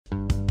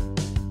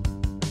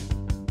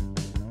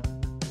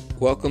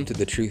Welcome to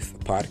the Truth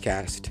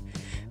Podcast.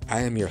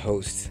 I am your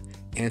host,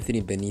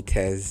 Anthony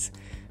Benitez,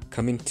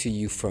 coming to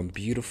you from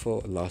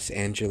beautiful Los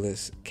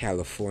Angeles,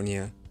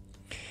 California.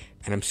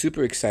 And I'm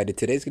super excited.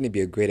 Today's going to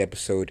be a great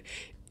episode.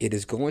 It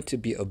is going to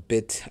be a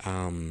bit,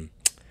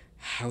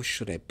 how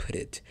should I put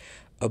it?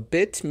 A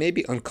bit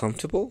maybe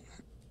uncomfortable,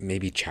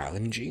 maybe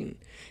challenging,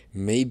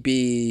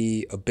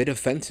 maybe a bit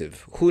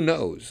offensive. Who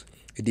knows?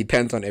 It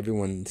depends on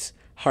everyone's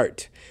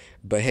heart.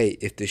 But hey,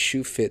 if the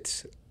shoe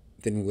fits,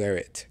 then wear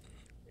it.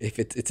 If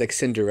it's like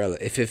Cinderella.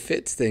 If it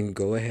fits, then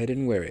go ahead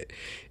and wear it.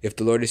 If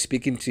the Lord is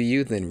speaking to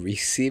you, then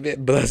receive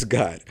it. Bless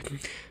God.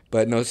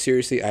 But no,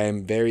 seriously, I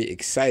am very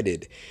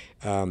excited.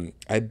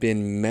 I've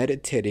been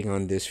meditating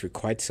on this for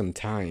quite some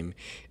time.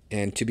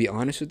 And to be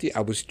honest with you,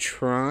 I was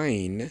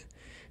trying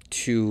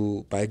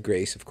to, by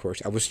grace, of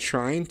course, I was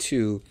trying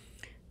to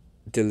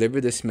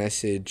deliver this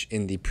message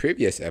in the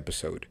previous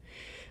episode.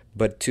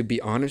 But to be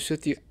honest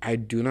with you, I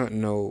do not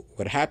know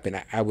what happened.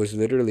 I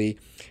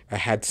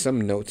had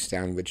some notes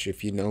down, which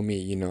if you know me,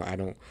 you know I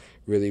don't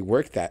really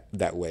work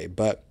that way.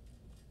 But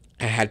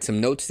I had some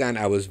notes down.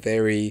 I was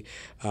very,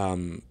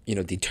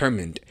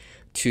 determined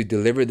to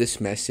deliver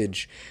this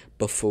message.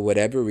 But for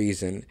whatever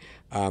reason,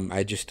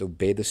 I just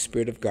obey the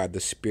Spirit of God. The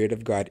Spirit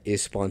of God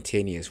is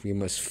spontaneous. We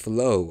must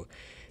flow.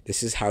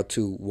 This is how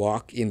to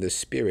walk in the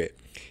Spirit.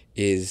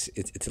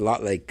 It's a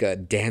lot like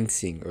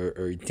dancing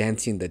or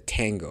dancing the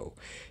tango.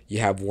 You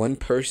have one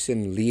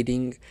person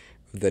leading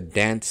the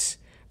dance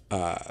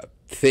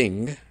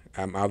thing.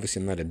 I'm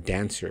obviously not a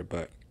dancer,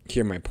 but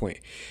hear my point.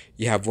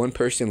 You have one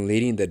person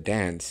leading the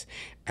dance,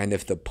 and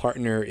if the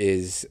partner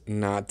is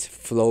not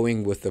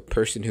flowing with the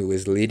person who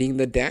is leading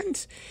the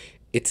dance,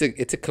 it's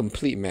a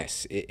complete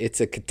mess.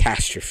 It's a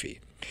catastrophe.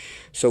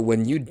 So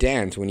when you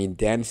dance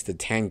the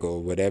tango,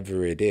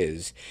 whatever it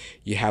is,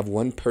 you have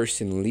one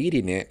person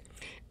leading it.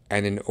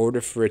 And in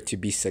order for it to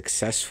be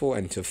successful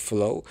and to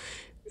flow,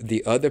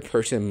 the other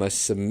person must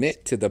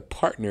submit to the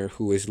partner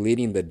who is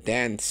leading the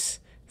dance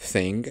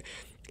thing.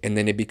 And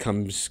then it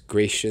becomes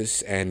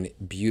gracious and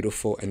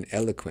beautiful and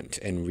eloquent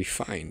and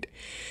refined.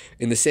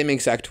 In the same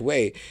exact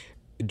way,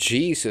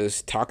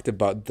 Jesus talked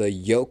about the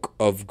yoke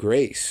of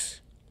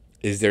grace.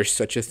 Is there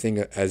such a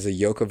thing as a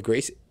yoke of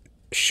grace?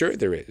 Sure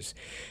there is.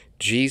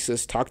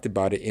 Jesus talked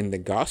about it in the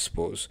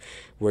Gospels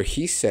where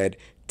he said,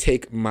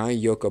 "Take my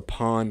yoke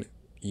upon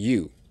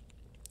you.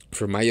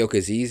 For my yoke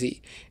is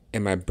easy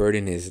and my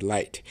burden is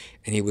light."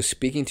 And he was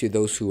speaking to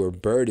those who were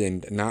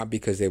burdened, not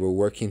because they were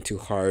working too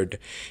hard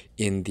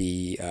in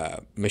the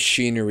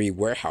machinery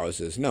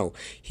warehouses. No,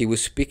 he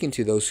was speaking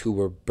to those who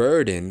were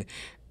burdened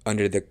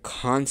under the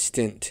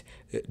constant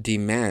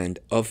demand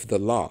of the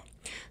law.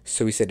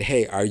 So he said,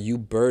 hey, are you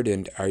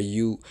burdened? Are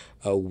you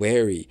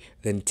weary?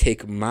 Then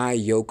take my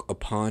yoke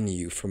upon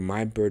you, for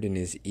my burden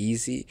is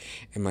easy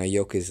and my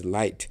yoke is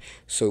light.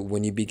 So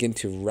when you begin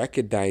to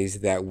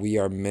recognize that we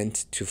are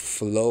meant to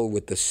flow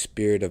with the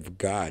Spirit of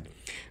God,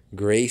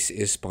 grace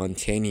is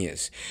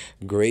spontaneous.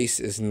 Grace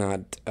is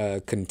not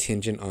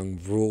contingent on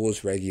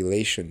rules,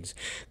 regulations.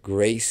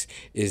 Grace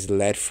is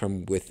led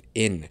from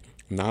within,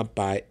 not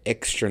by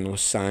external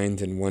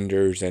signs and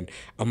wonders and,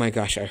 oh my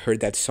gosh, I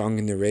heard that song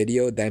in the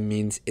radio, that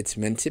means it's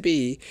meant to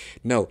be.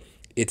 No,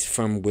 it's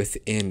from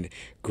within.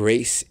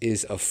 Grace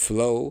is a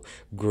flow.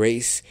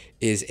 Grace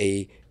is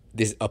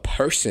there's a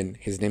person.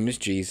 His name is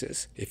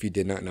Jesus, if you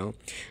did not know.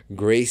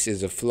 Grace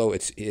is a flow.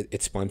 It's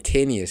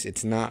spontaneous.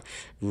 It's not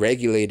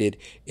regulated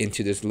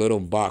into this little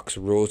box,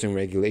 rules and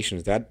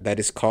regulations. That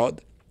is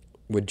called,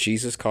 what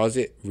Jesus calls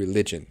it,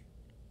 religion.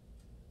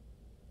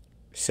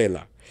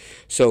 Selah.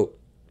 So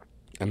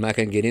I'm not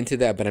going to get into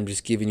that, but I'm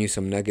just giving you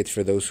some nuggets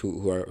for those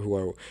who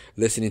are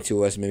listening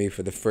to us, maybe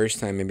for the first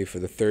time, maybe for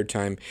the third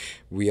time.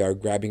 We are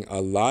grabbing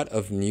a lot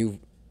of new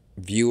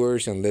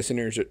viewers and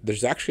listeners.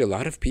 There's actually a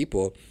lot of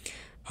people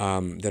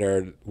that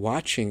are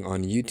watching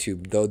on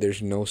YouTube, though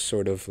there's no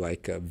sort of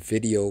like a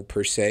video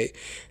per se.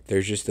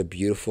 There's just a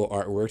beautiful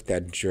artwork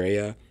that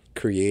Drea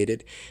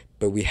created.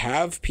 But we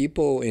have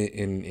people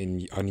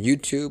in on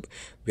YouTube.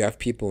 We have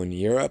people in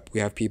Europe. We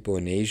have people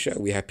in Asia.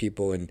 We have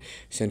people in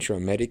Central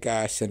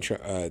America,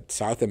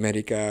 South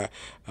America,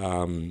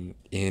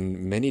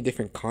 in many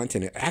different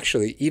continents.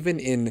 Actually, even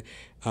in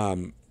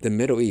the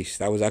Middle East.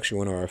 That was actually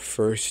one of our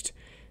first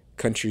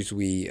countries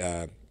we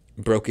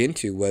broke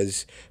into,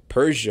 was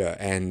Persia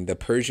and the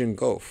Persian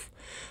Gulf.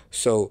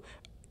 So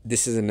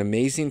this is an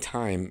amazing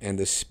time, and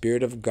the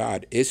Spirit of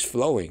God is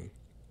flowing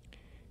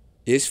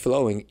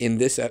in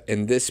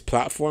this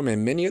platform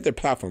and many other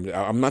platforms.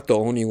 I'm not the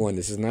only one.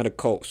 This is not a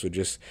cult, so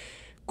just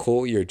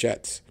cool your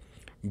jets.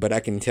 But I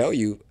can tell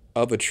you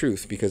of a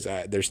truth, because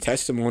there's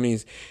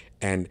testimonies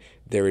and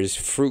there is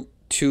fruit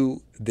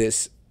to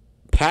this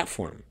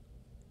platform.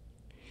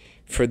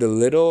 For the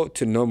little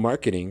to no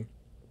marketing,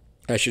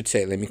 I should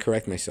say, let me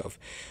correct myself.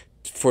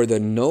 For the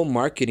no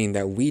marketing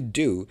that we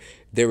do,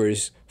 there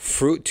is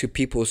fruit to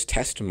people's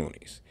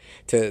testimonies.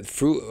 To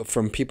fruit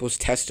from people's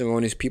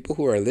testimonies, people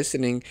who are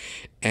listening.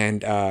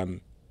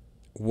 And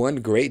one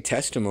great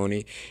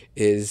testimony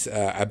is,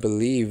 I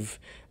believe,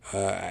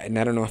 and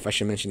I don't know if I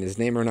should mention his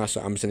name or not,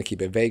 so I'm just going to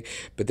keep it vague.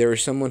 But there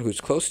is someone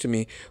who's close to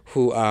me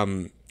who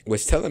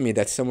was telling me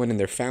that someone in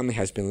their family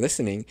has been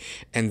listening,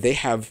 and they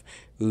have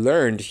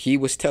learned. He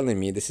was telling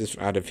me, this is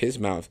out of his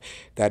mouth,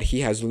 that he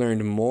has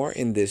learned more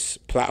in this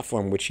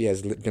platform, which he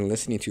has been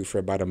listening to for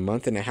about a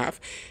month and a half,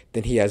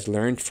 than he has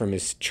learned from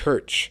his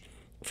church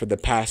for the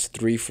past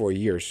 3-4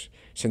 years.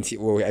 Since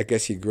I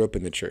guess he grew up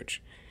in the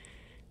church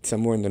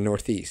somewhere in the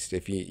Northeast.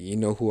 If you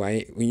know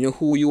you know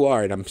who you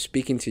are, and I'm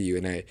speaking to you,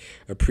 and I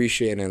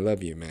appreciate and I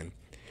love you, man.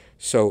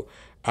 So,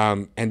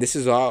 and this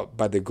is all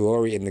by the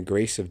glory and the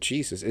grace of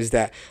Jesus. Is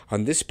that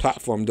on this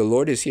platform, the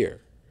Lord is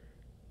here.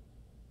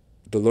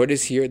 The Lord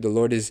is here. The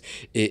Lord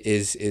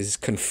is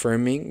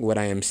confirming what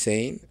I am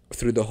saying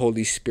through the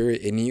Holy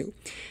Spirit in you.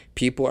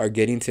 People are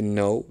getting to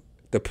know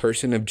the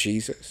person of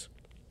Jesus.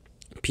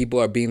 People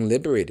are being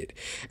liberated.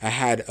 I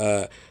had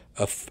a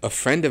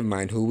friend of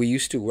mine who we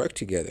used to work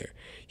together.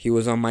 He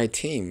was on my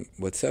team.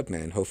 What's up,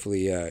 man?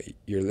 Hopefully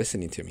you're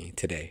listening to me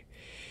today.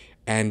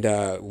 And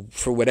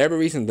for whatever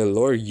reason, the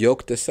Lord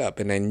yoked us up.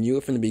 And I knew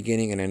it from the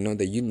beginning, and I know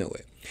that you know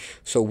it.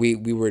 So we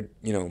were,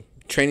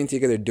 training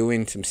together,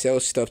 doing some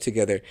sales stuff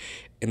together.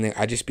 And then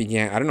I just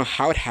began, I don't know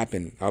how it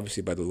happened,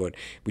 obviously by the Lord.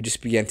 We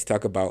just began to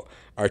talk about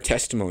our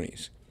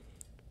testimonies.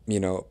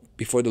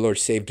 Before the Lord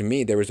saved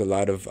me, there was a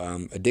lot of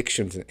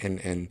addictions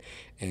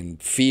and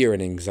fear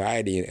and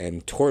anxiety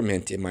and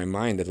torment in my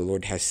mind that the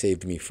Lord has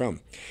saved me from.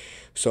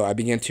 So I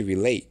began to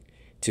relate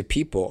to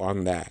people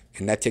on that,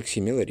 and that takes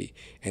humility.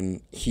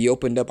 And I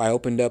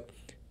opened up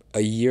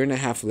a year and a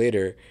half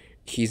later.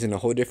 He's in a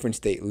whole different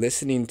state,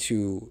 listening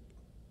to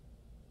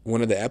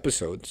one of the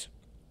episodes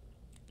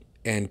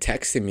and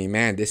texting me,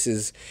 man,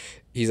 he's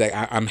like,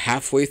 I'm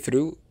halfway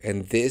through,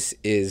 and this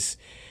is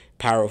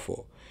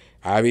powerful.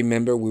 I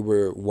remember we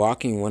were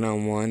walking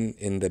one-on-one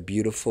in the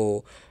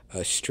beautiful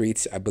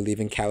streets, I believe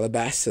in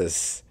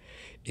Calabasas,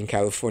 in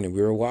California.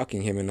 We were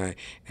walking, him and I,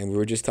 and we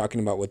were just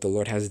talking about what the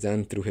Lord has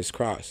done through his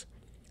cross.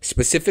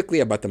 Specifically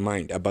about the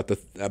mind, about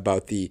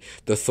the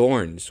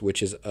thorns,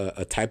 which is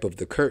a type of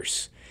the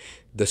curse,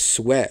 the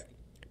sweat,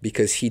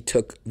 because he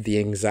took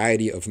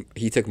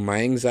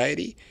my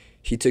anxiety,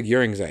 he took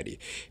your anxiety,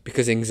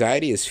 because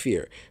anxiety is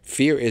fear.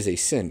 Fear is a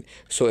sin.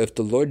 So if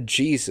the Lord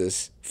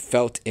Jesus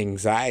felt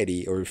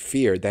anxiety or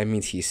fear, that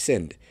means he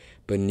sinned.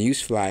 But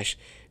newsflash,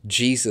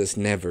 Jesus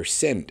never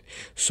sinned.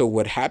 So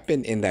what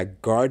happened in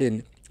that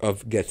Garden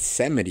of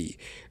Gethsemane,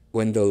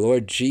 when the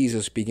Lord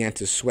Jesus began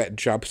to sweat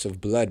drops of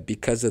blood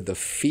because of the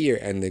fear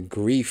and the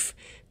grief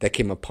that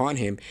came upon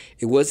him,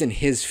 it wasn't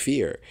his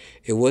fear.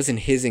 It wasn't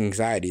his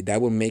anxiety.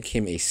 That would make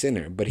him a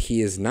sinner, but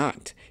he is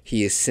not.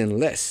 He is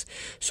sinless.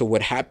 So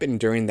what happened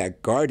during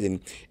that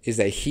garden is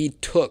that he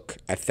took,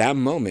 at that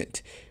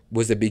moment,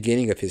 was the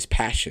beginning of his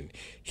passion.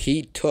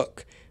 He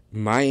took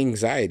my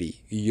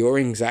anxiety, your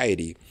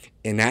anxiety,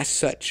 and as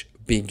such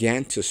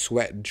began to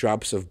sweat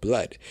drops of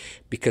blood,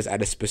 because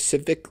at a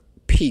specific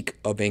peak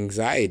of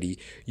anxiety,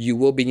 you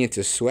will begin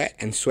to sweat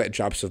and sweat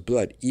drops of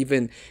blood.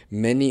 Even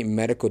many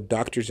medical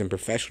doctors and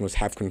professionals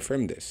have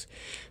confirmed this.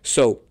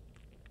 So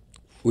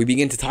we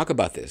begin to talk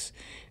about this,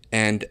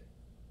 and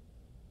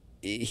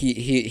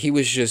he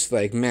was just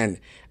like, man,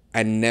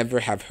 I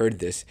never have heard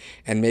this.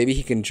 And maybe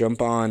he can jump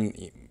on.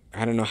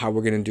 I don't know how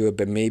we're going to do it,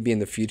 but maybe in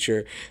the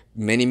future,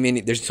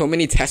 there's so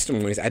many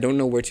testimonies. I don't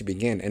know where to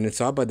begin, and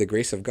it's all by the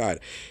grace of God.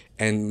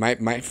 And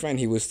my friend,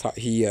 he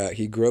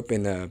grew up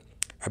in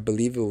I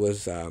believe it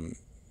was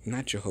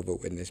not Jehovah's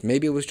Witness.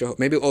 Maybe it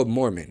was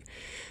Mormon.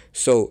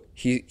 So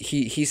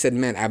he said,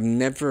 man, I've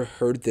never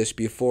heard this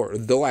before,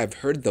 though I've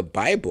heard the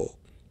Bible.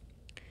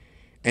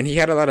 And he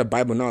had a lot of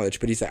Bible knowledge,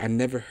 but he said, I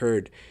never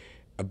heard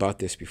about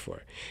this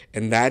before.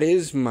 And that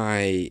is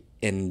my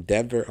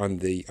endeavor on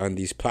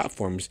these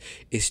platforms,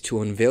 is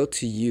to unveil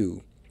to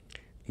you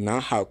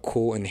not how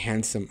cool and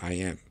handsome I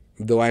am,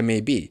 though I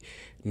may be.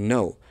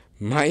 No,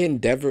 my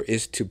endeavor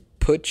is to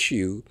put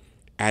you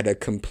at a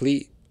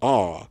complete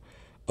awe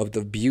of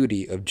the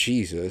beauty of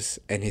Jesus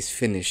and his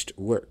finished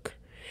work.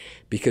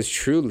 Because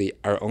truly,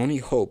 our only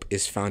hope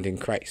is found in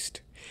Christ.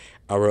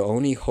 Our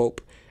only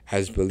hope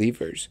as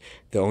believers,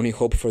 the only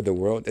hope for the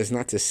world is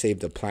not to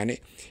save the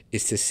planet,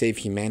 is to save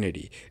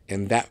humanity,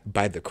 and that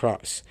by the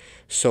cross.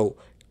 So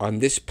on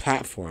this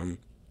platform,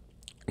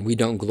 we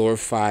don't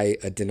glorify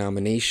a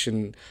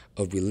denomination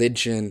of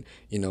religion.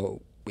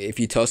 If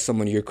you tell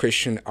someone you're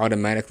Christian,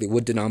 automatically,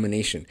 what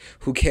denomination?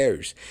 Who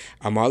cares?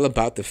 I'm all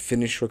about the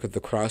finished work of the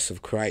cross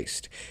of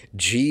Christ.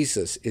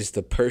 Jesus is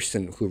the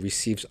person who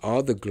receives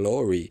all the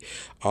glory,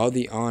 all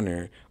the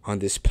honor on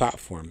this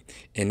platform.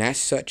 And as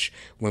such,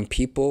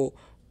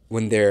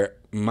 when their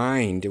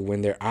mind,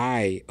 when their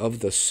eye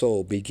of the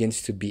soul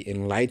begins to be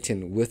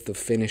enlightened with the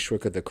finished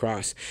work of the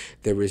cross,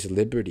 there is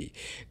liberty,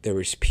 there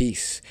is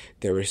peace,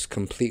 there is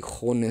complete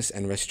wholeness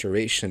and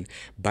restoration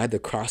by the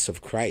cross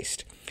of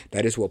Christ.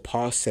 That is what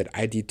Paul said,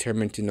 I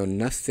determined to know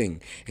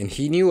nothing. And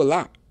he knew a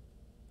lot.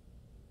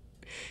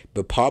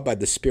 But Paul, by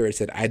the Spirit,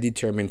 said, I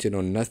determined to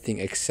know nothing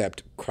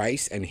except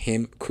Christ and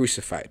him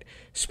crucified,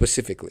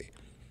 specifically.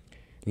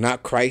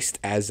 Not Christ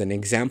as an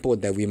example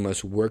that we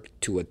must work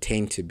to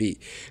attain to be.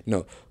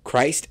 No,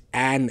 Christ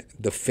and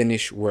the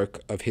finished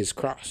work of his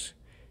cross.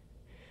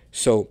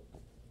 So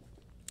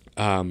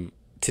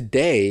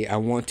today I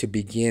want to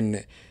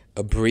begin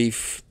a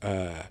brief,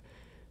 I'm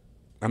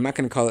not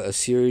going to call it a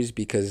series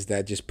because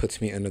that just puts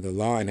me under the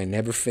law and I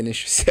never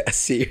finish a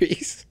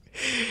series.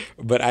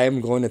 But I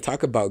am going to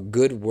talk about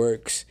good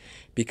works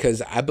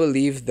because I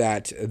believe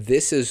that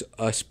this is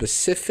a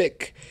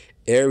specific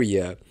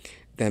area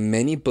that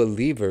many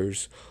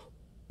believers,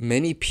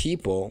 many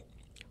people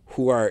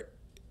who are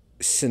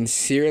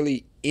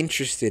sincerely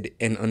interested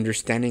in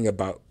understanding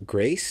about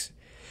grace,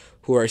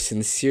 who are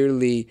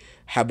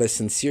have a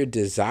sincere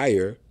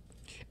desire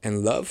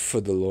and love for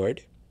the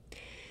Lord,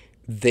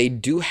 they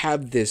do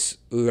have this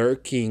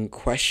lurking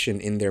question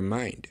in their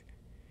mind,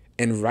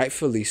 and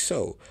rightfully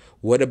so.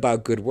 What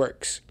about good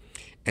works?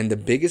 And the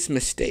biggest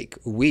mistake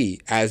we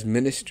as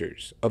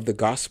ministers of the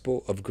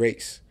gospel of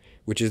grace,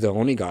 which is the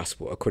only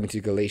gospel according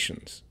to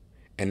Galatians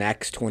and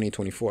Acts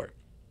 20:24.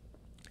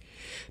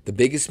 The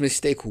biggest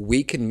mistake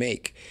we can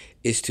make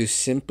is to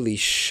simply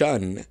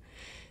shun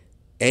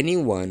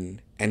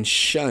anyone and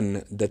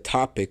shun the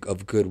topic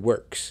of good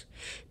works.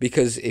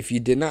 Because if you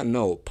did not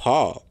know,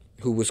 Paul,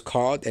 who was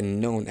called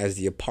and known as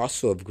the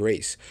apostle of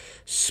grace,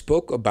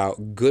 spoke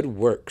about good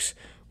works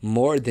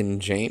more than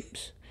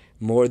James,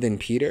 more than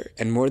Peter,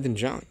 and more than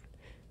John.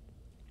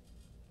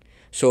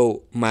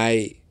 So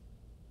my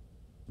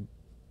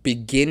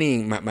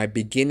beginning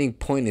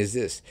point is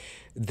this: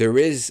 there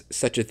is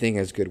such a thing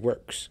as good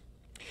works.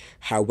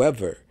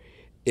 However,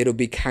 it'll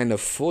be kind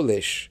of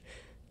foolish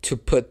to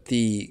put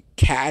the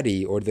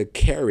caddy or the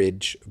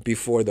carriage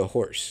before the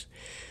horse.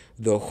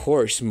 The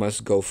horse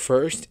must go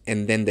first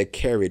and then the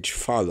carriage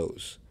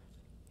follows.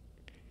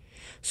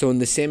 So in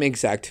the same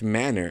exact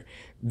manner,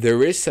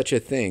 there is such a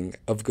thing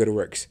of good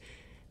works.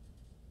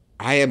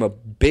 I am a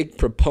big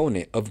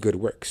proponent of good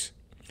works.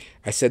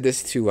 I said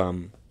this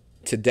to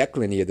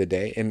Declan the other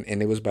day, and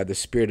it was by the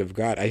Spirit of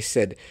God. I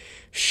said,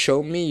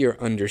 show me your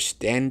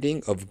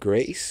understanding of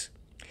grace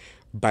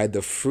by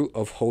the fruit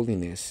of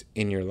holiness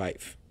in your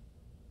life.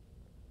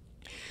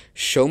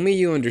 Show me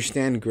you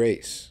understand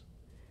grace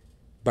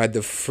by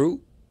the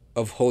fruit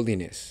of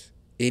holiness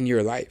in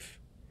your life.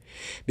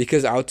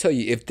 Because I'll tell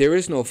you, if there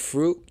is no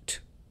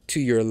fruit to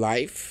your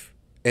life,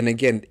 and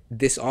again,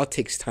 this all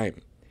takes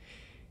time.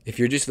 If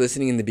you're just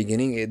listening in the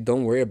beginning,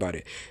 don't worry about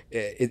it.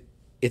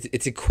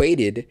 It's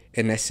equated,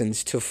 in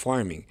essence, to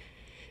farming.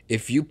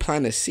 If you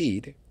plant a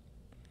seed,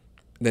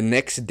 the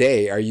next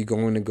day, are you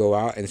going to go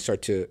out and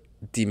start to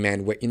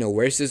demand,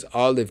 where's this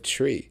olive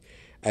tree?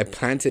 I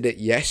planted it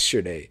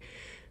yesterday.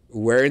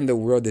 Where in the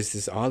world is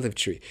this olive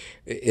tree?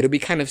 It'll be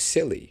kind of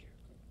silly.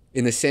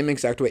 In the same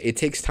exact way, it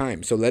takes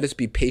time. So let us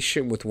be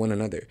patient with one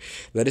another.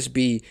 Let us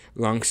be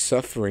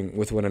long-suffering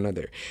with one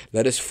another.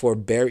 Let us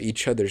forbear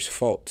each other's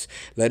faults.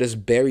 Let us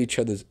bear each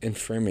other's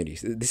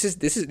infirmities.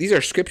 These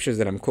are scriptures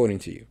that I'm quoting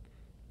to you,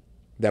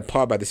 that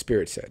Paul by the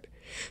Spirit said.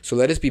 So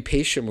let us be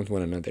patient with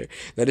one another.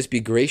 Let us be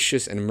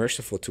gracious and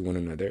merciful to one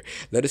another.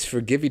 Let us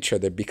forgive each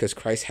other because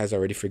Christ has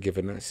already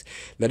forgiven us.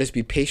 Let us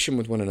be patient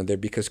with one another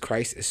because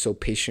Christ is so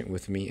patient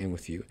with me and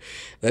with you.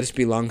 Let us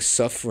be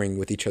long-suffering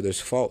with each other's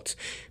faults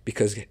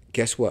because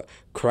guess what?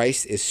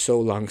 Christ is so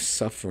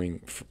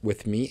long-suffering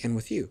with me and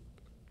with you.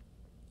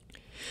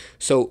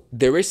 So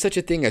there is such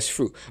a thing as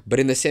fruit, but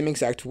in the same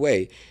exact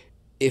way,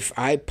 if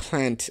I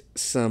plant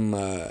some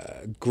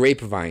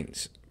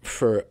grapevines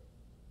for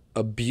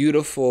a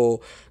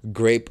beautiful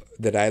grape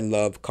that I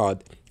love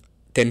called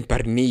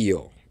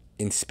Tempranillo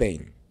in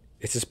Spain.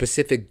 It's a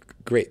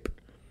specific grape.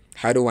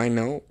 How do I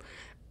know?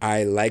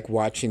 I like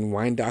watching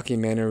wine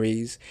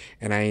documentaries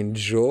and I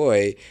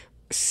enjoy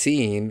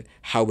seeing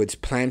how it's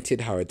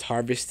planted, how it's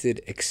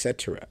harvested,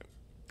 etc.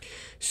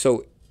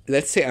 So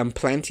let's say I'm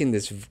planting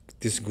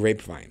this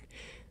grapevine.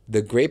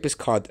 The grape is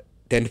called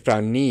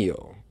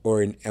Tempranillo,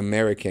 or in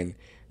American,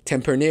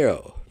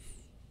 Tempranillo.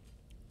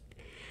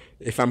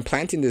 If I'm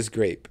planting this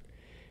grape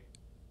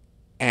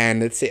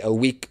and let's say a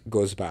week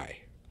goes by,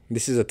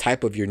 this is a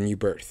type of your new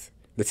birth.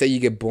 Let's say you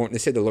get born,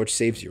 let's say the Lord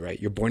saves you, right?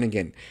 You're born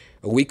again.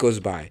 A week goes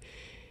by.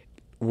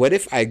 What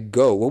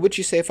would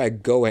you say if I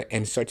go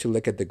and start to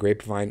look at the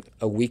grapevine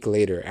a week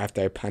later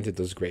after I planted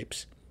those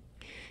grapes?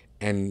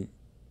 And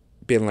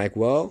been like,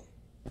 well,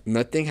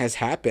 nothing has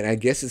happened. I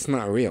guess it's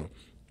not real.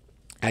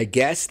 I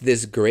guess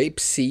this grape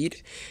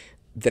seed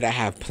that I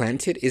have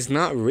planted is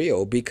not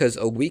real because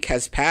a week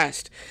has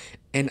passed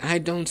and I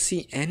don't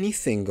see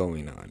anything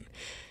going on.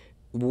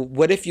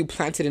 What if you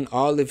planted an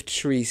olive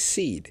tree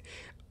seed?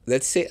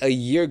 Let's say a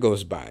year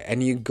goes by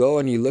and you go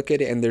and you look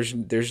at it and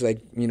there's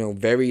like,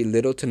 very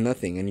little to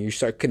nothing and you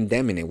start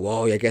condemning it.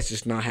 Whoa, I guess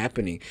it's not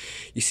happening.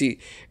 You see,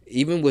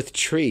 even with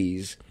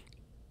trees,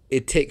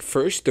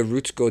 first the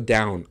roots go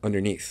down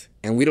underneath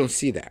and we don't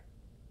see that.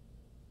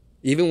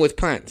 Even with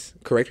plants,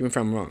 correct me if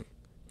I'm wrong,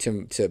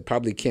 to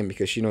probably Kim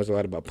because she knows a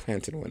lot about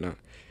plants and whatnot.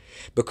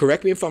 But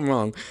correct me if I'm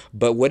wrong,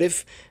 but what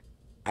if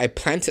I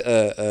plant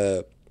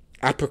a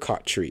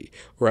apricot tree,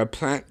 or I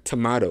plant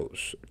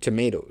tomatoes,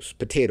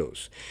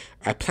 potatoes.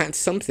 I plant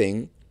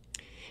something,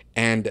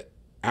 and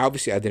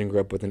obviously I didn't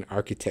grow up with an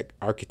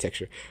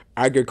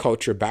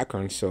agriculture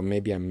background, so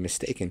maybe I'm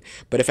mistaken.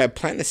 But if I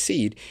plant a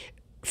seed,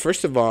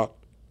 first of all,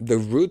 the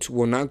roots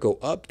will not go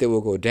up, they will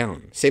go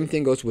down. Same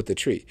thing goes with the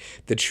tree.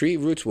 The tree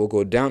roots will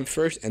go down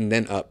first and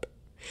then up.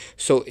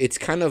 So it's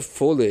kind of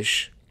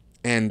foolish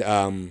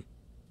and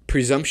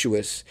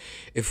presumptuous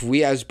if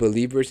we as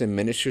believers and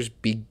ministers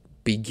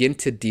begin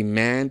to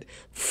demand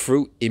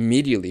fruit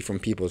immediately from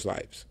people's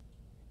lives.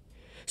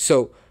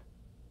 So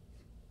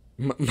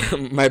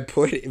my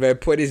point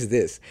is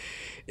this: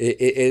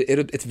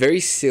 it's very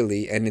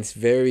silly and it's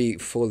very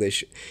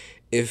foolish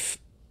if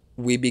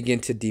we begin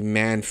to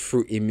demand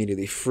fruit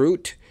immediately,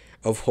 fruit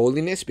of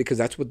holiness, because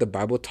that's what the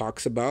Bible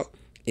talks about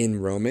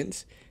in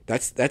Romans.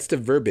 That's the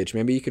verbiage.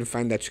 Maybe you can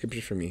find that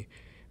scripture for me,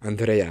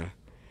 Andrea.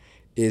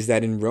 Is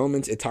that in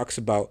Romans it talks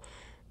about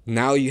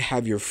now you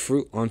have your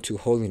fruit unto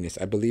holiness.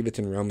 I believe it's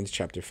in Romans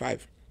chapter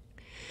 5.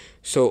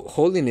 So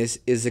holiness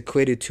is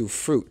equated to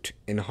fruit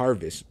and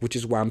harvest, which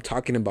is why I'm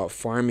talking about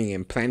farming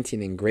and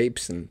planting and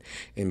grapes and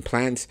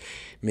plants.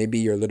 Maybe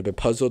you're a little bit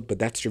puzzled, but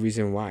that's the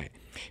reason why.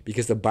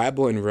 Because the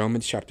Bible in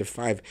Romans chapter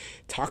 5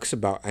 talks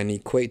about and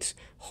equates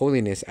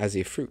holiness as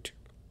a fruit,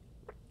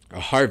 a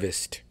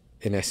harvest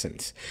in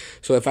essence.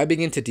 So if I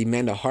begin to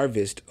demand a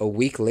harvest a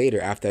week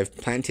later after I've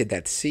planted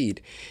that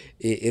seed,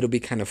 it'll be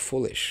kind of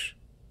foolish,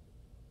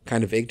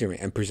 kind of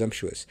ignorant and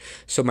presumptuous.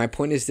 So my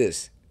point is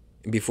this: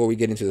 before we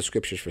get into the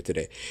scriptures for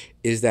today,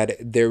 is that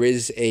there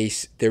is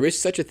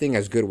such a thing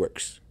as good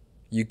works.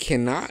 You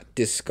cannot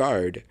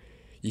throw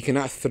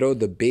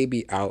the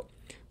baby out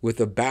with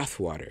the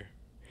bathwater.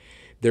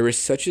 There is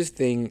such a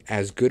thing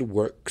as good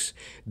works.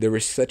 There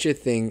is such a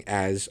thing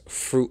as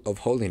fruit of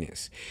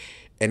holiness.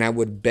 And I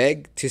would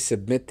beg to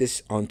submit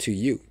this onto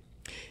you.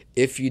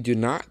 If you do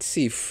not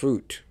see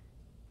fruit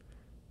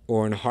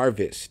or an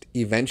harvest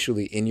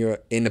eventually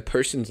in a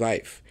person's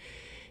life,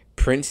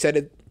 Prince said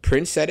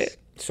it,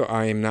 so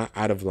I am not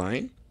out of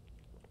line.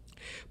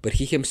 But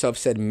he himself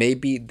said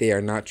maybe they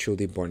are not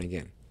truly born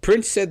again.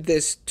 Prince said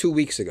this 2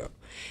 weeks ago.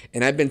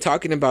 And I've been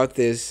talking about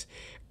this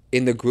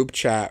in the group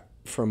chat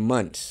for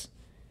months.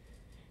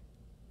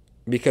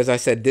 Because I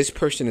said this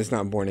person is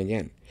not born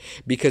again.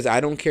 Because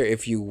I don't care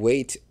if you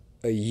wait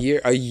a year.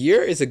 A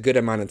year is a good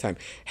amount of time.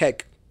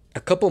 Heck,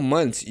 a couple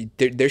months,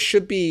 there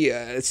should be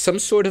some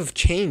sort of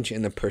change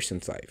in the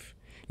person's life.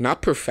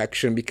 Not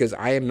perfection, because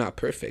I am not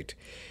perfect.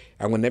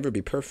 I will never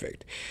be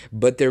perfect.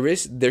 But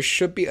there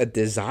should be a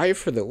desire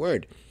for the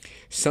word.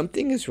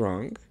 Something is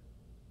wrong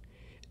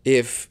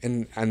if,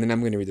 and then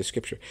I'm going to read the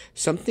scripture.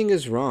 Something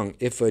is wrong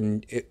if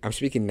I'm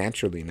speaking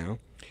naturally now.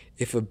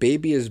 If a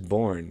baby is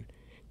born,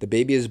 the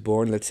baby is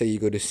born, let's say you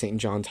go to St.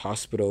 John's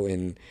Hospital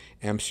in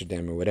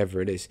Amsterdam or whatever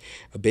it is.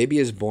 A baby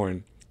is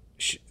born.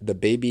 The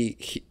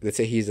baby, let's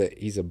say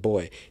he's a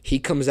boy. He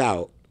comes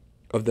out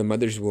of the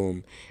mother's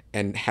womb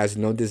and has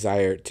no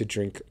desire to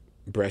drink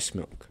breast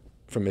milk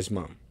from his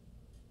mom.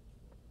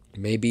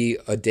 Maybe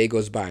a day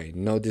goes by,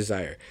 no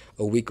desire.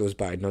 A week goes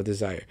by, no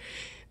desire.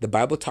 The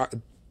Bible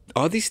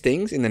all these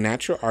things in the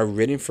natural are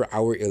written for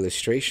our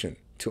illustration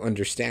to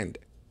understand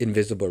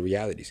invisible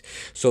realities.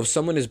 So if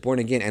someone is born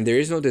again and there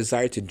is no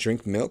desire to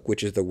drink milk,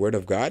 which is the word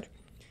of God,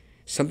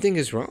 something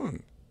is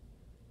wrong.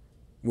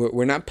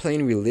 We're not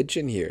playing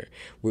religion here.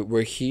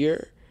 We're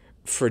here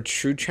for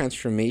true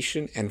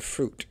transformation and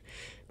fruit.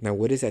 Now,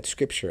 what is that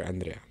scripture,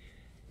 Andrea?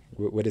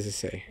 What does it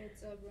say?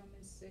 It's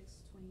Romans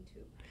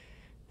 6:22.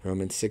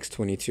 Romans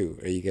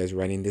 6:22. Are you guys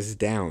writing this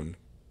down?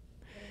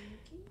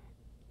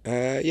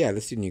 Yeah,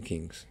 let's do New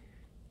Kings.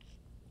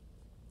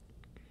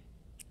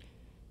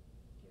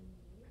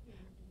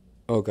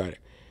 Oh, got it.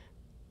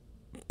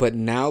 But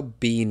now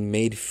being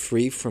made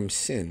free from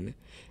sin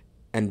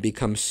and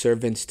become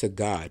servants to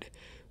God,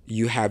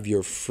 you have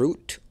your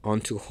fruit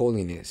unto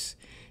holiness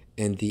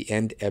and the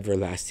end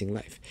everlasting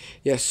life.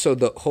 Yes, so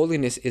the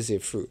holiness is a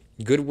fruit.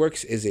 Good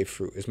works is a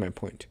fruit, is my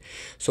point.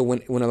 So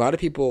when a lot of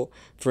people,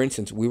 for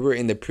instance, we were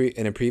in a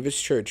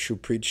previous church who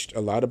preached a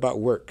lot about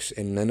works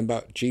and none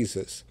about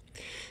Jesus.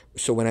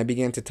 So when I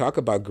began to talk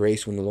about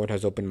grace, when the Lord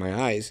has opened my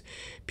eyes,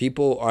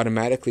 people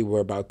automatically were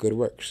about good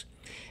works.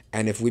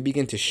 And if we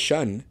begin to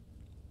shun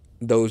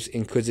those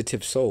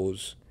inquisitive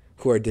souls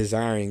who are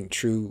desiring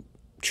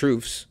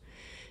truths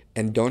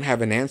and don't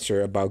have an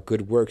answer about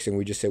good works, and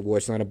we just say, well,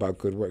 it's not about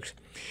good works.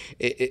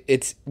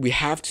 We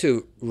have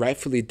to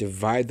rightfully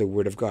divide the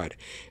word of God.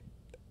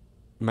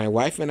 My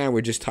wife and I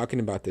were just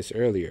talking about this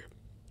earlier,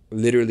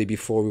 literally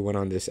before we went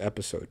on this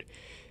episode,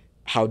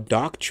 how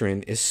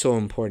doctrine is so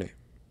important.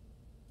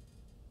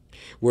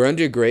 We're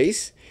under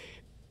grace,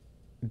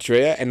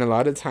 Drea, and a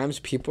lot of times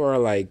people are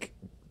like,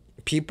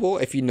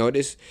 if you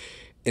notice,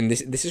 and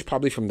this is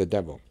probably from the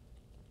devil,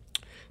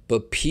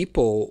 but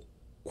people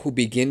who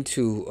begin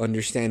to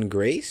understand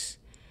grace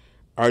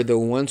are the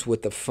ones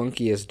with the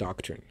funkiest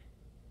doctrine.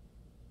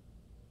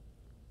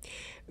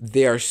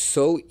 They are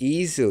so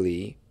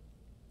easily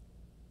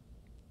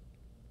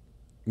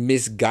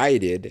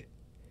misguided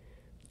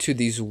to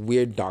these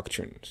weird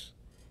doctrines.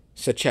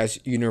 such as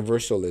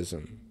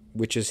universalism,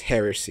 which is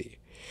heresy,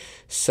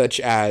 such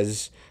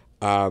as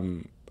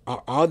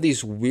all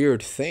these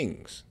weird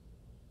things.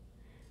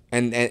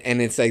 And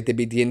it's like they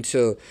begin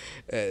to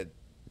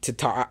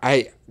talk.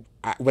 I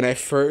when I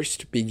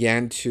first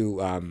began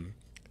to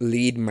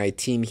lead my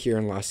team here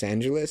in Los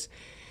Angeles,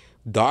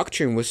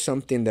 doctrine was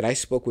something that I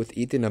spoke with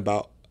Ethan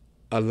about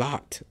a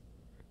lot,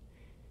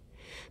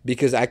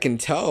 because I can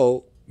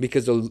tell,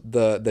 because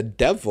the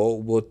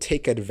devil will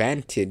take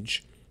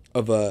advantage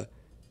of a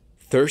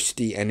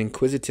thirsty and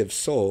inquisitive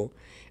soul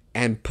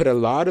and put a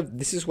lot of,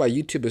 this is why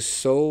YouTube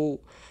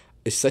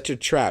is such a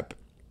trap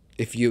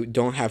if you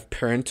don't have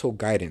parental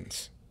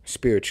guidance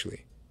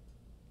spiritually,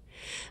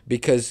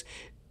 because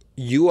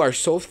you are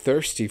so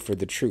thirsty for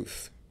the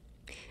truth.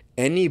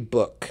 Any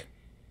book,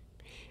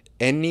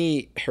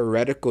 any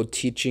heretical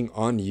teaching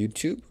on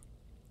YouTube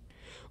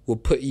will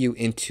put you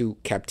into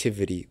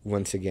captivity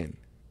once again.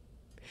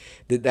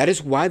 That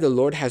is why the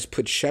Lord has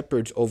put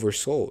shepherds over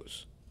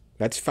souls.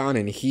 That's found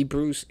in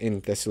Hebrews,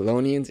 in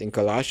Thessalonians, in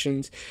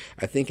Colossians.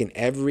 I think in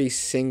every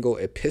single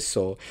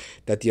epistle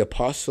that the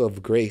apostle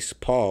of grace,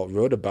 Paul,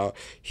 wrote about,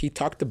 he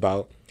talked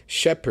about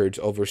shepherds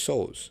over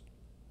souls.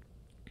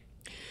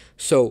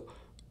 So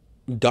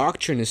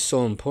doctrine is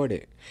so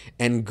important,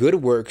 and good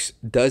works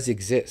does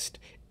exist.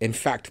 In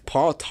fact,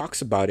 Paul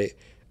talks about it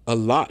a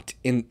lot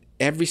in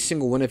every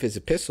single one of his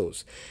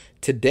epistles.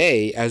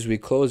 Today, as we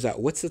close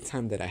out, what's the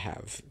time that I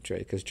have, Dre?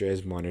 Because Dre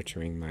is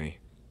monitoring my...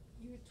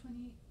 You're 20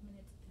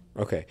 minutes.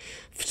 Okay.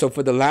 So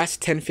for the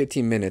last 10,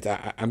 15 minutes,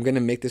 I'm going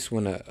to make this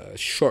one a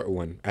short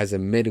one as a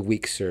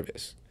midweek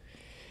service.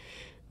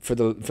 For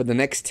the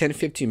next 10,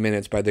 15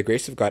 minutes, by the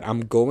grace of God,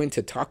 I'm going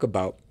to talk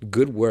about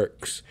good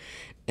works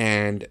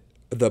and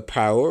the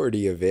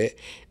priority of it,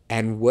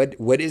 and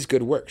what is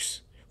good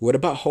works. What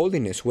about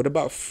holiness? What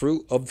about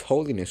fruit of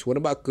holiness? What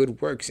about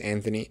good works,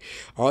 Anthony?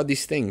 All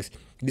these things.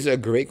 These are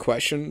great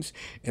questions,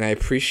 and I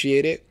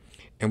appreciate it,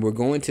 and we're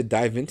going to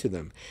dive into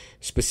them.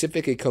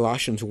 Specifically,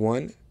 Colossians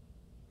 1,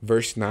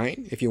 verse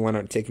 9, if you want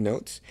to take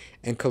notes,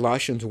 and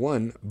Colossians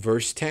 1,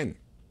 verse 10.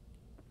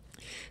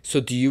 So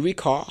do you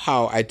recall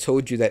how I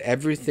told you that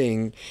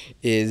everything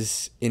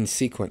is in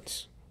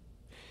sequence?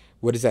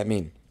 What does that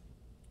mean?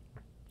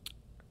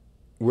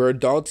 We're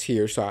adults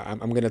here, so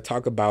I'm going to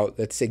talk about,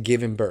 let's say,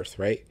 giving birth,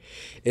 right?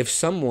 If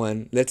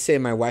someone, let's say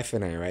my wife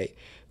and I, right,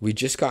 we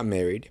just got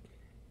married.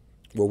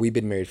 Well, we've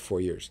been married 4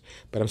 years,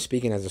 but I'm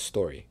speaking as a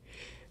story,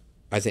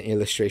 as an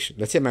illustration.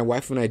 Let's say my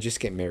wife and I just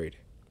get married,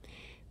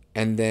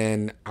 and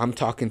then I'm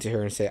talking to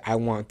her and say, I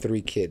want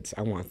 3 kids.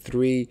 I want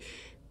 3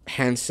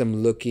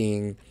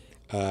 handsome-looking,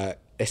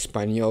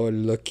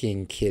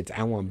 Espanol-looking kids.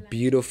 I want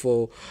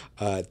beautiful,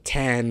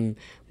 tan,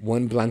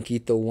 one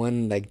blanquito,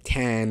 one like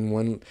tan,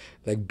 one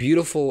like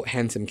beautiful,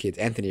 handsome kids.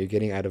 Anthony, you're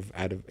getting out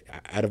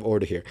of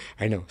order here.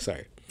 I know,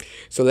 sorry.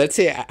 So let's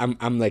say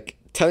I'm like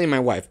telling my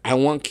wife, I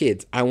want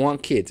kids. I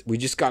want kids. We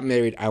just got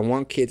married. I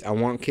want kids. I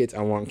want kids.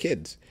 I want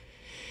kids.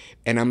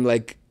 And I'm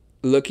like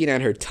looking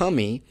at her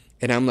tummy,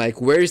 and I'm like,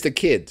 where's the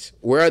kids?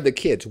 Where are the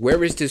kids?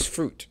 Where is this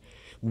fruit?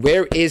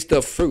 Where is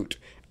the fruit?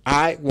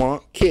 I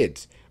want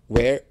kids.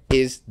 Where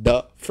is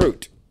the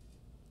fruit?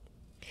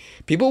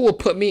 People will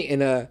put me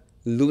in a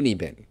loony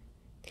bin.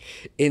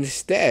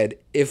 Instead,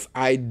 if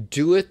I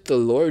do it the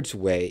Lord's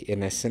way,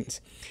 in essence,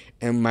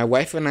 and my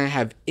wife and I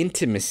have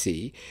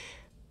intimacy,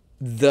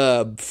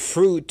 the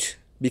fruit,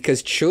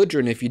 because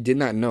children, if you did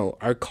not know,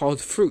 are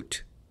called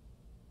fruit.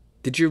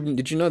 Did you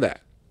know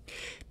that?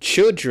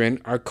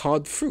 Children are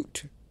called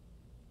fruit.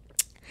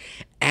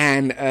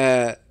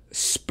 And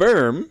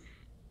sperm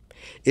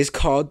is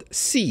called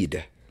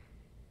seed.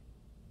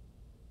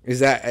 Is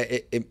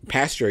that,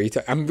 Pastor,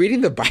 I'm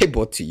reading the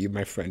Bible to you,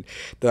 my friend.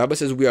 The Bible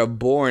says we are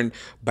born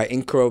by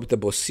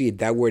incorruptible seed.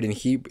 That word in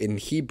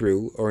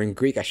Hebrew, or in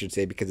Greek, I should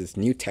say, because it's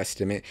New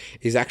Testament,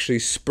 is actually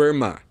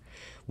sperma.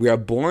 We are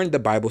born, the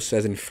Bible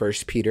says in 1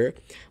 Peter,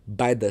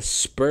 by the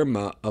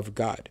sperma of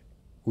God.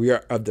 We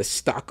are of the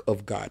stock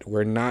of God.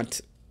 We're not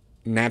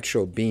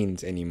natural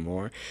beings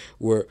anymore.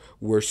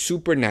 We're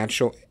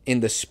supernatural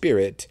in the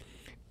spirit,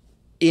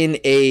 in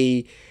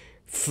a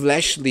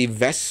fleshly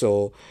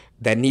vessel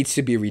that needs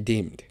to be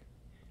redeemed.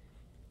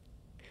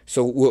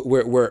 So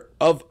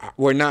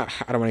we're not,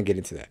 I don't want to get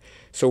into that.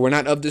 So we're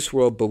not of this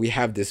world, but we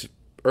have this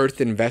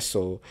earthen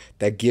vessel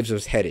that gives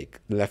us headache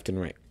left and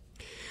right.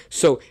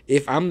 So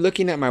if I'm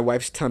looking at my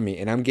wife's tummy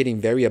and I'm getting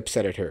very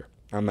upset at her,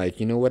 I'm like,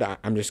 you know what?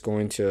 I'm just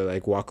going to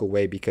like walk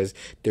away because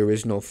there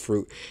is no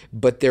fruit.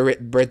 But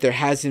there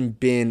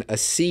hasn't been a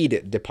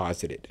seed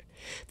deposited.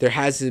 There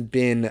hasn't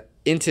been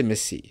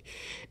intimacy.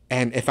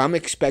 And if I'm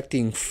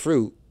expecting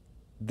fruit,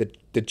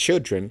 the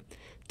children,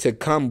 to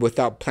come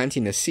without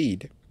planting a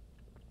seed,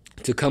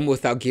 to come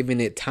without giving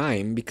it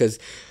time, because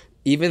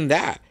even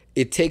that,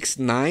 it takes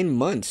 9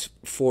 months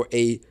for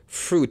a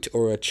fruit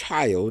or a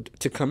child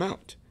to come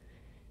out.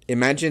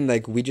 Imagine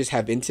like we just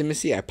have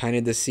intimacy. I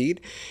planted the seed,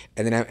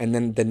 and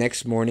then the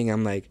next morning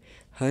I'm like,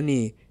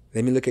 honey,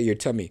 let me look at your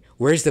tummy.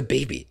 Where's the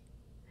baby?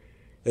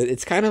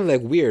 It's kind of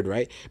like weird,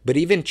 right? But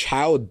even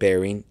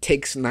childbearing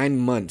takes 9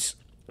 months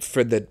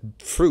for the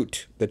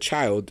fruit, the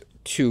child,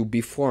 to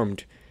be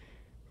formed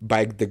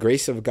by the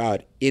grace of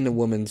God in a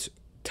woman's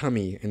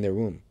tummy in their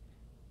womb.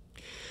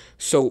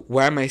 So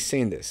why am I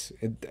saying this?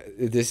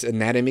 This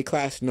anatomy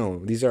class? No,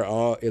 these are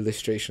all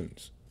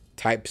illustrations,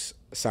 types,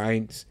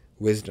 signs,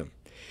 wisdom.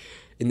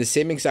 In the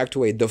same exact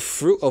way, the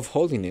fruit of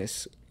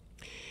holiness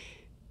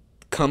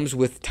comes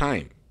with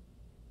time,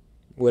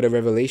 with a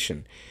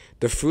revelation.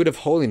 The fruit of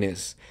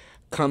holiness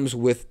comes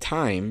with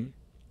time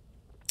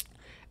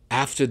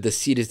after the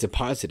seed is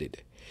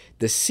deposited.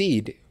 The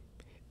seed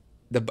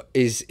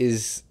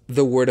is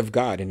the word of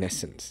God in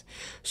essence.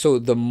 So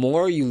the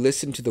more you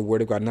listen to the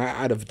word of God, not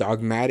out of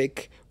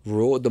dogmatic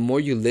rule, the more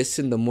you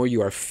listen, the more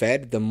you are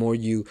fed, the more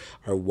you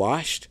are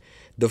washed,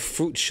 the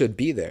fruit should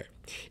be there.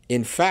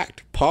 In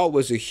fact, Paul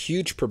was a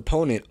huge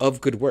proponent of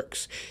good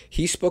works.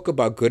 He spoke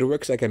about good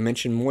works, like I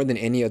mentioned, more than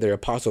any other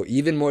apostle,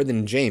 even more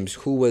than James,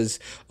 who was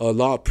a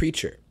law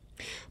preacher.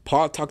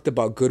 Paul talked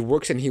about good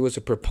works, and he was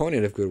a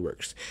proponent of good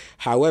works.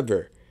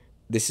 However,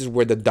 this is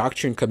where the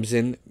doctrine comes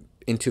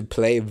into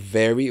play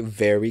very,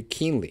 very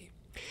keenly.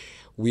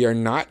 We are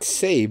not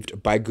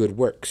saved by good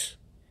works.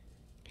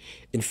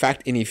 In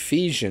fact, in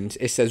Ephesians,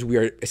 it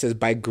says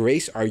by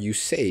grace are you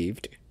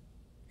saved,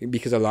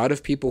 because a lot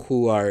of people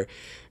who are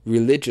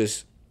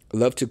religious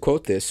love to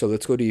quote this. So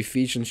let's go to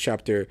Ephesians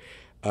chapter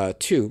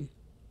 2,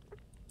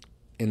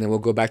 and then we'll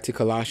go back to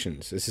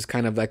Colossians. This is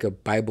kind of like a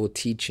Bible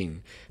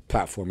teaching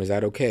platform. Is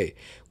that okay?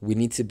 We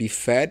need to be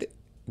fed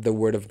the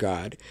word of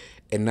God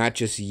and not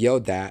just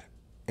yelled at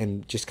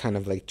and just kind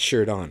of like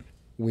cheered on.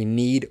 We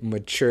need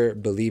mature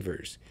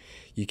believers.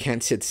 You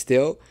can't sit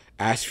still,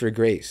 ask for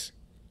grace,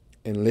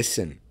 and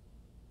listen.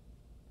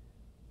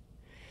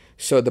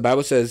 So the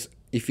Bible says,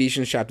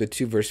 Ephesians chapter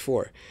 2, verse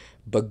 4,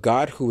 but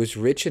God, who is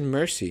rich in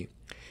mercy,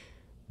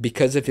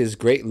 because of his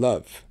great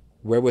love,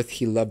 wherewith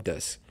he loved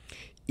us,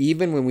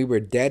 even when we were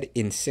dead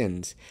in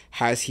sins,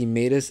 has he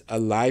made us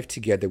alive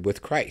together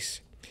with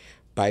Christ.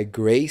 By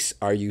grace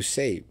are you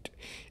saved,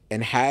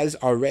 and has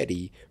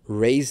already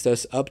raised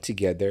us up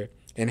together,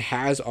 and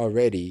has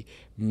already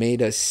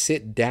made us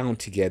sit down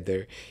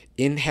together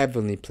in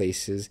heavenly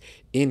places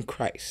in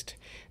Christ,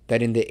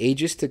 that in the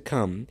ages to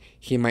come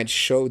he might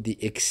show the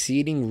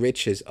exceeding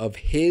riches of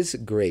his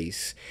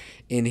grace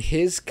in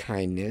his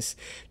kindness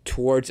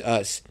towards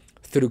us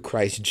through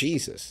Christ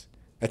Jesus.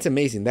 That's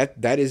amazing.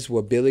 That is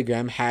what Billy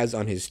Graham has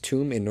on his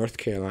tomb in North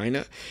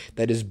Carolina.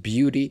 That is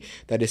beauty.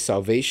 That is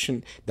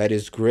salvation. That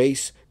is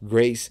grace,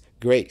 grace,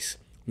 grace.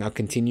 Now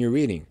continue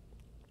reading.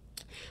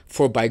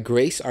 For by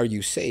grace are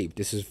you saved.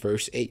 This is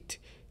verse 8,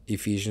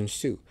 Ephesians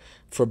 2.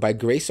 For by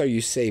grace are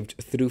you saved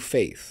through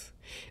faith,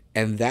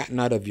 and that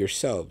not of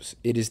yourselves.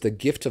 It is the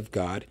gift of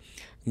God,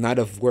 not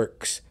of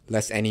works,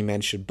 lest any man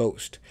should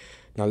boast.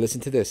 Now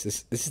listen to this.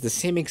 This is the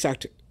same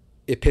exact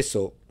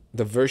epistle,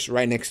 the verse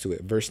right next to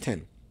it, verse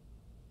 10.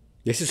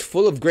 This is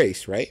full of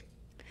grace, right?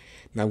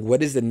 Now what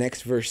does the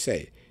next verse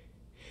say?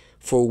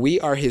 For we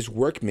are his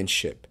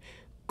workmanship,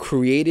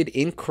 created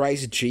in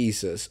Christ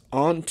Jesus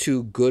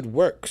unto good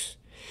works,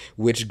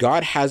 which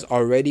God has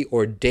already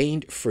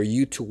ordained for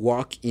you to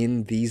walk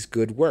in these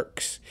good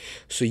works.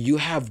 So you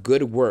have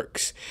good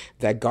works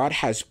that God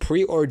has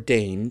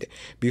preordained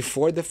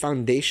before the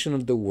foundation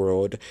of the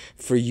world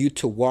for you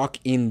to walk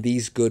in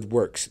these good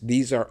works.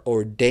 These are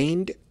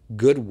ordained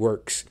good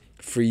works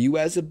for you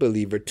as a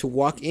believer to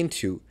walk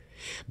into.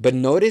 But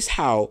notice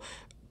how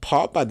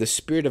Paul, by the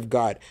Spirit of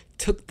God,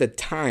 took the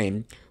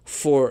time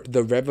for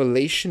the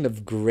revelation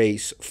of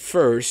grace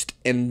first,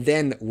 and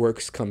then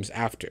works comes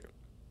after.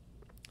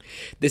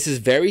 This is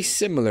very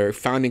similar,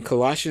 found in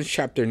Colossians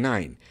chapter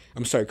 1,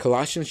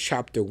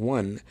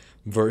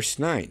 verse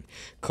 9.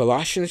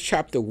 Colossians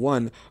chapter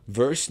 1,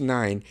 verse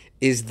 9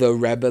 is the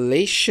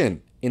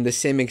revelation in the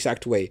same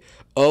exact way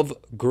of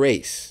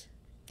grace.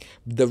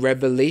 The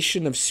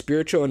revelation of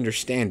spiritual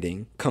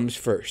understanding comes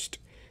first.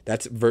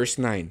 That's verse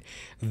 9.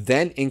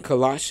 Then in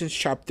Colossians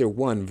chapter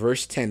 1,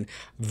 verse 10,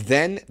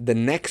 then the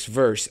next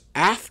verse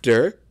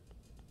after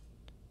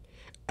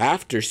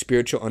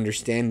spiritual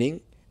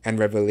understanding and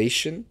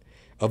revelation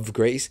of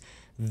grace,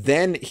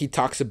 then he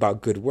talks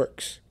about good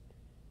works.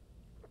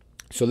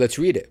 So let's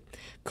read it.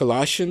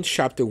 Colossians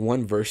chapter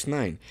 1, verse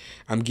 9.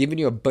 I'm giving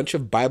you a bunch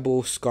of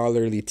Bible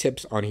scholarly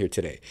tips on here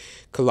today.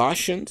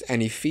 Colossians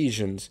and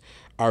Ephesians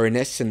are in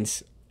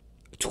essence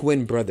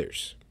twin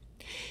brothers.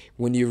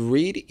 When you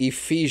read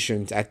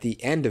Ephesians at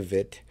the end of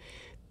it,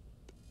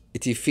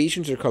 it's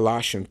Ephesians or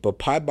Colossians, but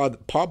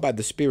Paul by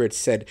the Spirit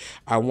said,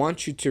 I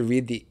want you to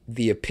read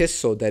the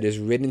epistle that is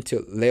written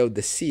to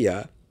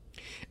Laodicea,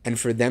 and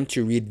for them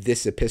to read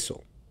this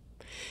epistle.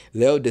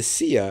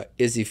 Laodicea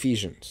is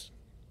Ephesians.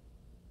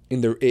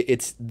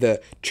 It's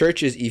the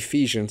church is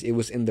Ephesians. It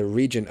was in the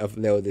region of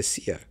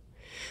Laodicea.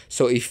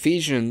 So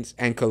Ephesians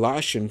and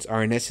Colossians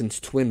are in essence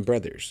twin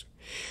brothers.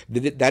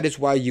 That is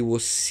why you will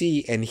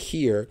see and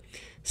hear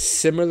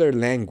similar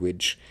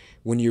language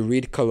when you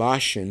read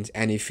Colossians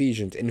and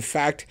Ephesians. In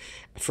fact,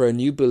 for a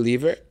new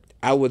believer,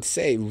 I would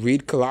say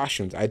read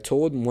Colossians. I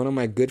told one of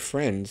my good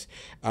friends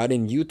out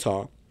in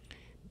Utah,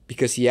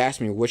 because he asked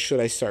me, what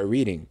should I start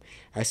reading?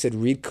 I said,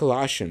 read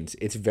Colossians.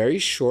 It's very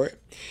short.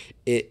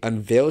 It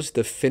unveils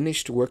the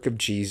finished work of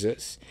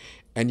Jesus,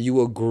 and you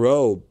will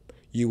grow.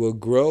 You will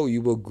grow. You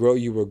will grow.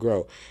 You will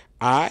grow.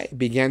 I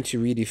began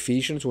to read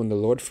Ephesians when the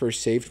Lord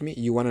first saved me.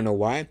 You want to know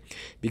why?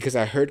 Because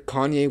I heard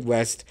Kanye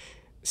West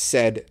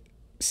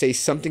say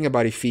something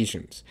about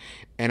Ephesians.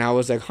 And I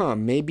was like,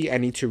 maybe I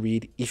need to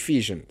read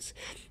Ephesians.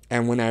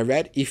 And when I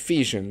read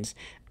Ephesians,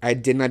 I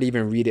did not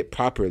even read it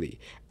properly.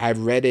 I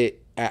read it,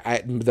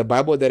 the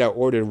Bible that I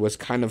ordered was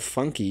kind of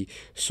funky,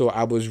 so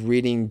I was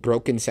reading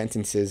broken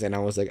sentences and I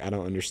was like, I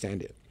don't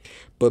understand it.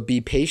 But be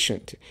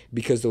patient,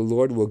 because the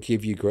Lord will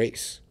give you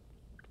grace.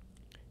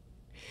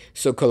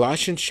 So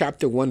Colossians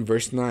chapter 1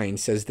 verse 9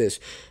 says this,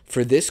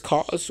 for this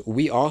cause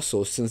we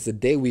also, since the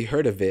day we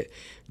heard of it,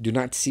 do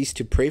not cease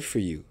to pray for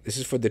you. This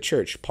is for the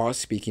church, Paul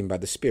speaking by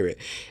the Spirit,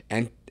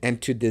 and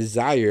to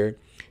desire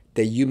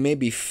that you may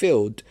be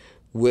filled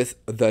with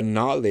the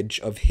knowledge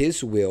of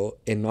his will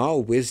in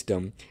all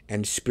wisdom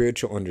and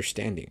spiritual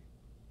understanding.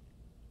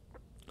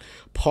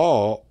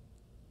 Paul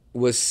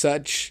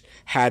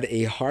had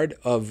a heart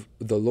of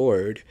the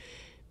Lord,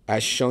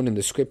 as shown in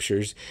the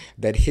scriptures,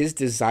 that his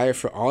desire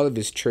for all of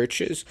his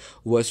churches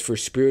was for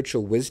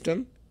spiritual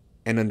wisdom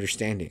and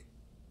understanding.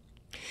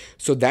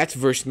 So that's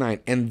verse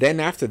 9. And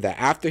then after that,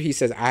 after he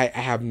says, I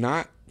have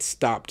not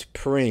stopped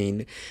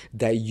praying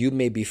that you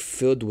may be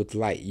filled with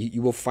light.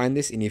 You will find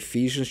this in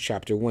Ephesians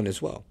chapter 1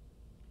 as well.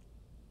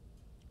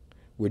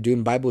 We're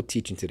doing Bible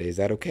teaching today. Is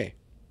that okay?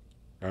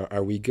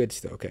 Are we good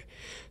still? Okay.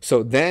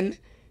 So then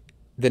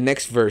the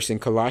next verse in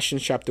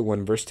Colossians chapter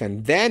 1 verse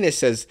 10, then it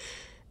says,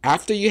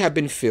 after you have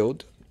been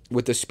filled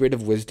with the spirit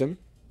of wisdom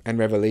and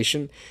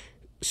revelation,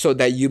 so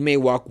that you may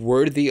walk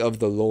worthy of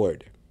the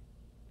Lord,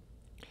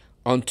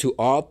 unto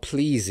all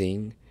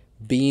pleasing,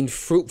 being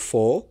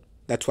fruitful.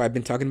 That's why I've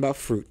been talking about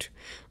fruit.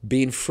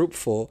 Being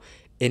fruitful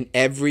in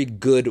every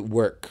good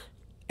work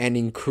and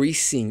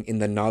increasing in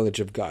the knowledge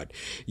of God.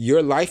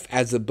 Your life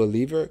as a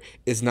believer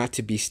is not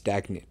to be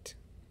stagnant.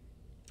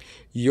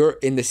 You're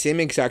in the same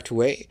exact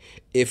way.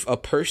 If a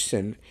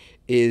person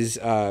is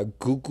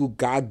goo goo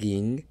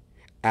gagging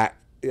at,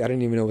 I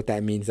don't even know what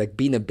that means, like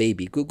being a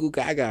baby, goo goo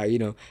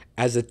gaga,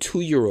 as a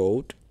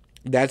 2-year-old,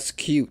 that's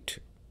cute.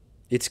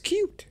 It's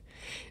cute.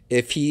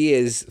 If he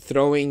is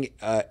throwing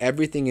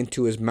everything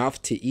into his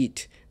mouth to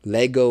eat,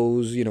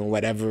 Legos,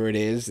 whatever it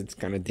is, it's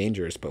kind of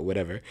dangerous, but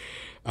whatever.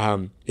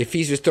 If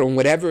he's just throwing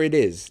whatever it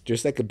is,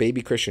 just like a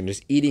baby Christian,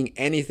 just eating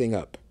anything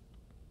up,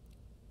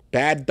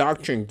 bad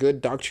doctrine, good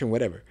doctrine,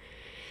 whatever.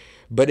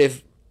 But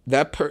if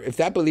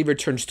that believer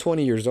turns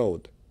 20 years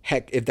old,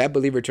 heck, if that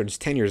believer turns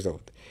 10 years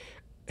old,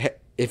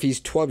 if he's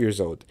 12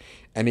 years old,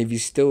 and if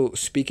he's still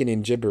speaking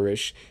in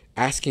gibberish,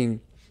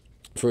 asking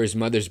for his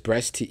mother's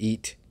breast to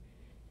eat,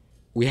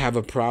 we have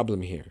a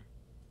problem here.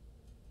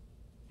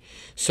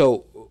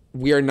 So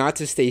we are not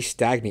to stay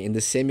stagnant. In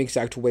the same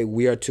exact way,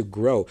 we are to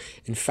grow.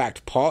 In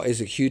fact, Paul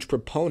is a huge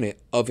proponent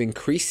of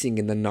increasing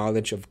in the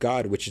knowledge of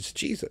God, which is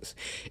Jesus,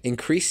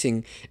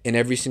 increasing in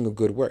every single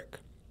good work.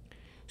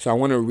 So I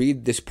want to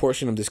read this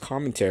portion of this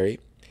commentary.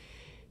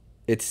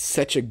 It's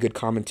such a good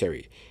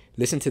commentary.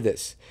 Listen to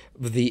this.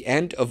 The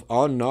end of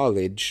all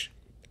knowledge,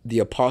 the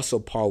Apostle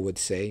Paul would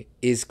say,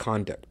 is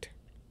conduct.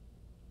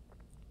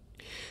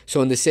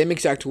 So in the same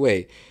exact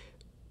way,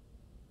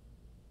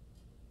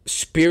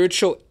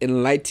 spiritual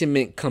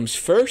enlightenment comes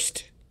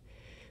first,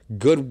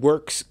 good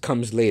works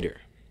comes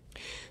later.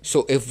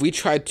 So if we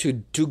try to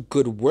do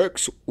good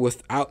works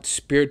without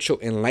spiritual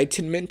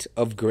enlightenment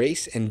of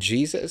grace and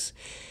Jesus,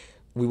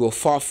 we will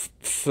fall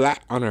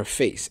flat on our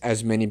face,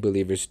 as many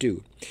believers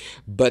do.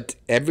 But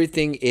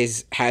everything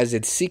has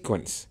its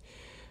sequence.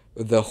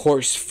 The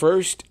horse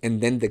first,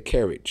 and then the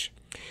carriage.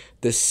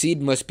 The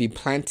seed must be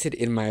planted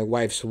in my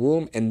wife's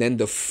womb, and then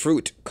the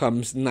fruit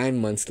comes 9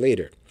 months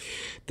later.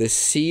 The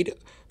seed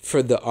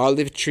for the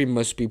olive tree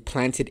must be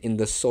planted in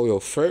the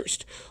soil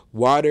first,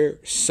 water,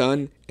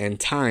 sun, and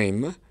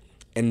time,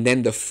 and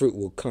then the fruit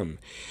will come.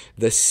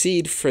 The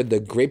seed for the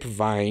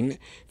grapevine,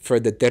 for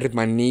the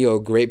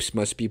termanillo grapes,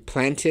 must be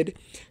planted.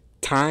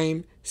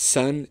 Time,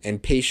 sun,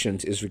 and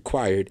patience is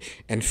required,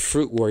 and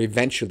fruit will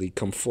eventually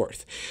come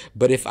forth.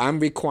 But if I'm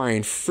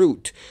requiring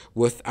fruit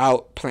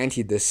without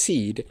planting the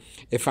seed,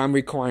 if I'm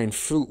requiring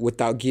fruit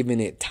without giving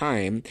it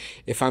time,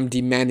 if I'm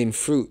demanding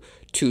fruit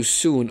too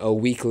soon, a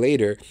week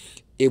later,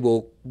 it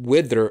will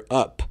wither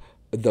up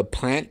the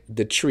plant,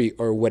 the tree,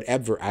 or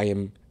whatever I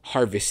am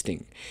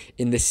harvesting.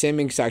 In the same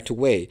exact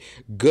way,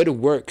 good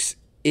works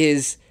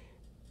is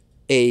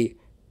a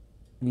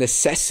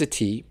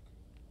necessity,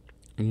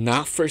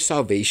 not for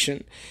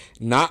salvation,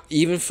 not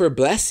even for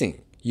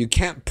blessing. You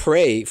can't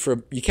pray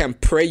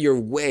your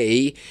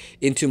way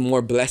into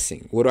more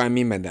blessing. What do I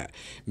mean by that?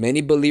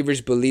 Many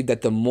believers believe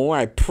that the more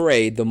I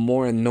pray, the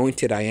more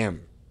anointed I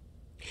am.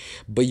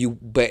 But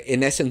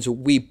in essence,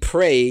 we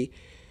pray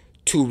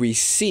to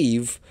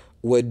receive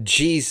what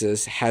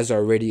Jesus has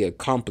already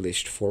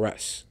accomplished for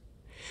us.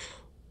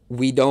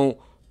 We don't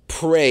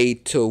pray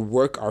to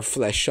work our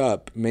flesh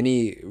up.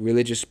 Many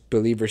religious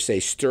believers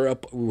say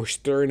we're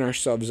stirring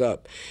ourselves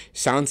up.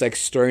 Sounds like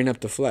stirring up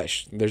the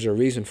flesh. There's a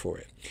reason for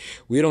it.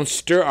 We don't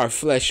stir our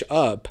flesh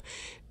up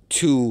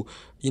to,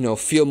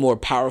 feel more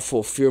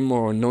powerful, feel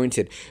more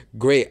anointed.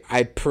 Great,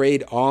 I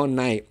prayed all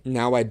night,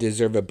 now I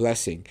deserve a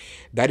blessing.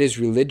 That is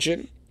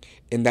religion,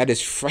 and that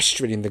is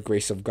frustrating the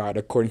grace of God,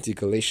 according to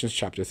Galatians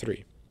chapter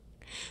 3.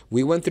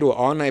 We went through an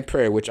all-night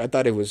prayer, which I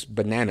thought it was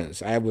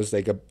bananas. I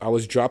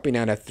was dropping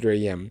out at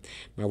 3 a.m.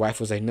 My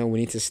wife was like, no, we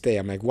need to stay.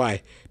 I'm like,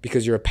 why?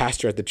 Because you're a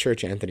pastor at the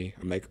church, Anthony.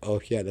 I'm like,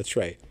 oh, yeah, that's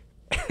right.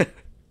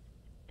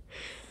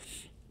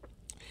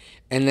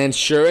 And then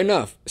sure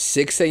enough,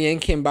 6 a.m.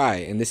 came by,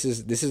 and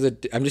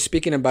I'm just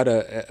speaking about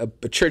a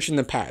church in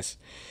the past.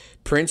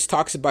 Prince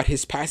talks about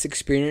his past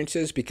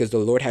experiences because the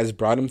Lord has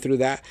brought him through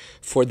that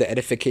for the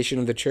edification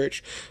of the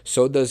church.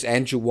 So does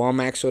Andrew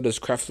Womack, so does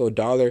Creflo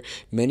Dollar,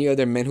 many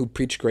other men who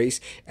preach grace.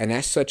 And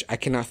as such, I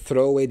cannot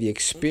throw away the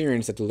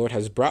experience that the Lord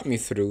has brought me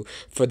through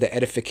for the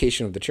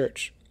edification of the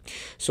church.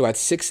 So at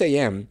 6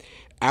 a.m.,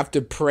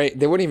 after praying,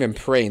 they weren't even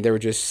praying, they were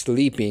just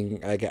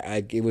sleeping.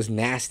 Like it was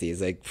nasty.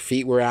 It's like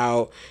feet were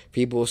out,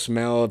 people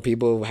smelled,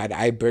 people had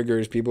eye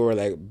burgers, people were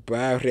like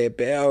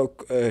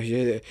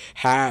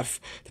half.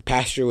 The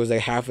pastor was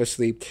like half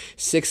asleep.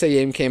 6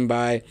 a.m. came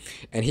by,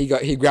 and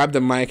he grabbed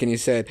the mic and he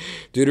said,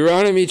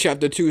 Deuteronomy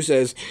chapter 2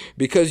 says,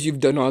 because you've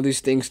done all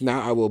these things,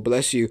 now I will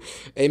bless you.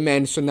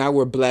 Amen. So now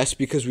we're blessed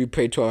because we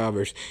prayed 12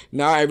 hours.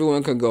 Now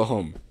everyone can go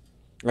home.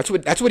 That's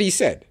what he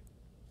said.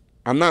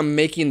 I'm not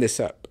making this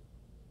up.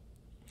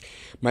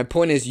 My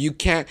point is,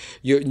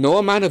 no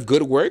amount of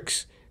good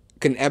works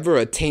can ever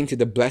attain to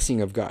the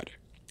blessing of God.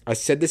 I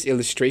said this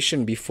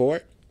illustration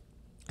before,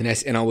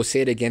 and I will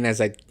say it again as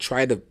I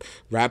try to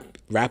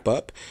wrap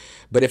up.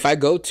 But if I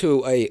go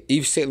to a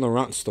Yves Saint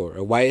Laurent store,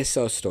 a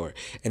YSL store,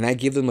 and I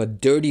give them a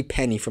dirty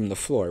penny from the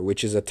floor,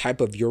 which is a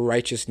type of your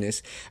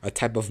righteousness, a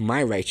type of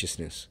my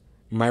righteousness,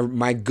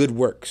 my good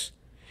works.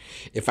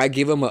 If I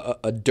give them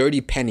a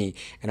dirty penny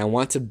and I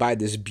want to buy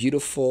this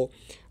beautiful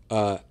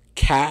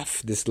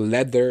calf, this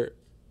leather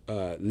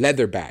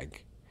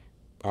bag,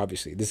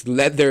 obviously this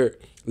leather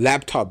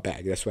laptop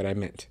bag, that's what I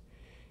meant.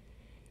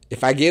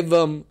 If I give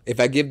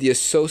the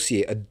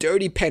associate a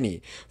dirty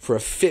penny for a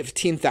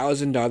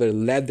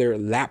 $15,000 leather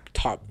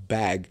laptop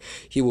bag,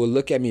 he will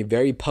look at me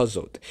very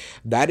puzzled.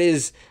 That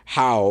is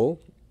how,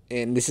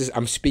 and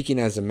I'm speaking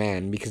as a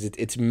man because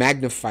it's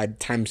magnified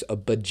times a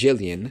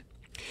bajillion.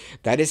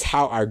 That is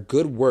how our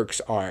good works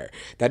are.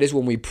 That is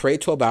when we pray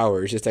 12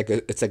 hours. It's like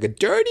a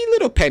dirty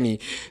little penny.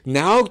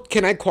 Now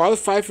can I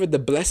qualify for the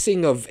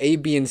blessing of A,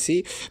 B, and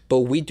C?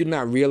 But we do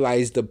not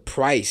realize the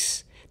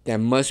price that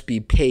must be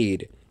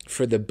paid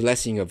for the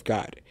blessing of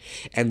God.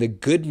 And the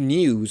good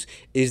news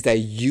is that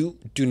you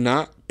do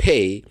not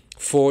pay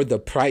for the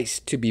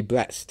price to be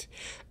blessed.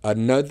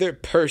 Another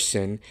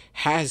person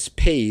has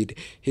paid.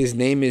 His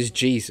name is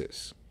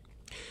Jesus.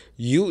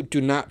 You do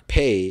not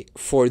pay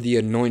for the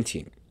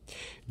anointing.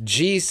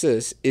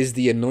 Jesus is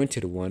the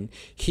anointed one.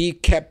 He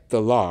kept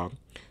the law,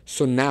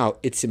 so now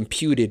it's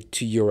imputed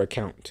to your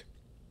account.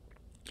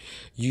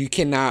 You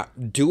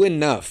cannot do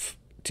enough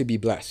to be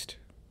blessed.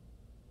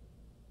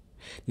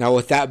 Now,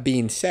 with that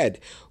being said,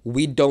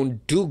 we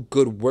don't do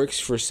good works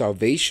for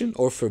salvation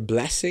or for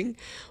blessing,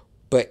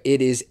 but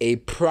it is a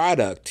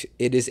product,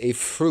 it is a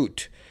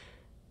fruit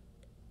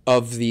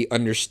of the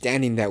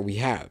understanding that we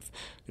have.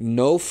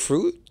 No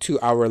fruit to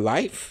our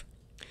life,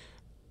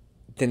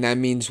 then that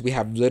means we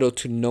have little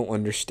to no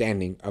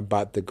understanding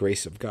about the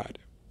grace of God.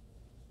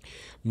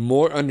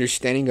 More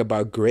understanding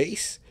about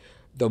grace,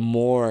 the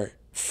more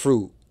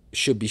fruit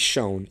should be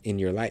shown in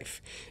your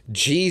life.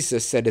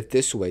 Jesus said it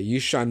this way, you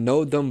shall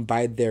know them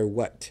by their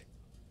what?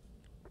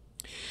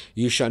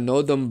 You shall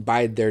know them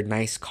by their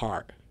nice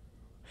car.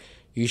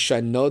 You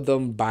shall know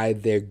them by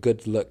their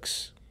good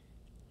looks.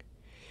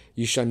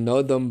 You shall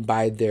know them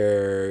by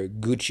their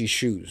Gucci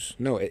shoes.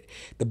 No,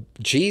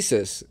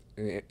 Jesus.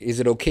 Is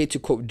it okay to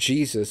quote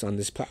Jesus on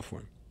this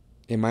platform?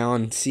 Am I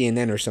on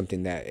CNN or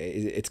something that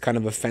it's kind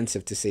of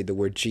offensive to say the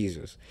word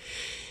Jesus?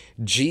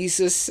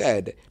 Jesus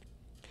said,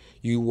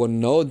 you will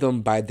know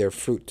them by their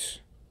fruits.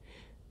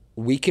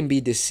 We can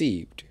be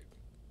deceived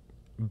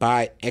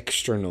by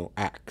external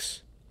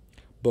acts,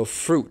 but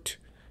fruit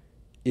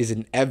is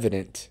an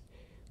evidence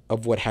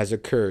of what has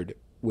occurred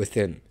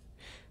within.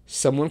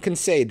 Someone can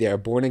say they are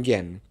born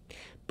again,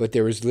 but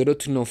there is little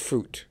to no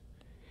fruit.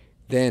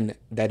 Then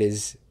that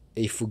is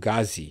a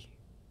fugazi,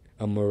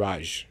 a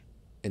mirage,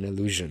 an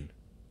illusion.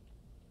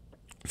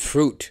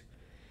 Fruit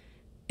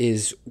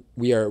is,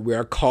 we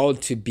are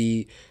called to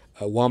be,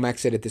 Womack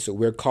said it this way,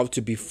 we're called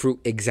to be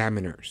fruit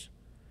examiners.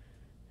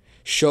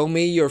 Show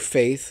me your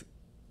faith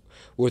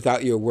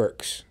without your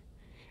works,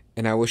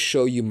 and I will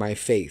show you my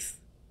faith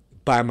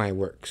by my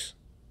works.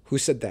 Who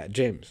said that?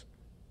 James.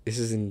 This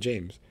is in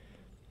James.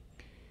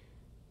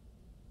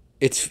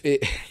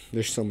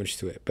 There's so much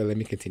to it, but let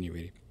me continue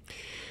reading.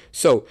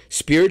 So,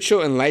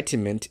 spiritual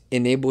enlightenment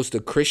enables the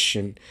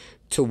Christian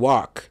to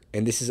walk,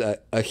 and this is a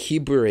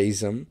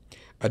Hebraism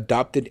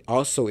adopted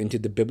also into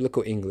the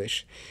biblical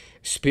English.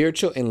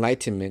 Spiritual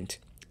enlightenment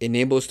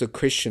enables the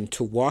Christian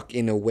to walk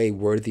in a way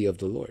worthy of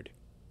the Lord.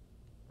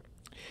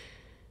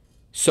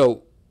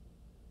 So,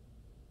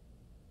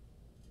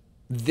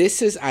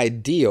 this is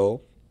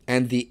ideal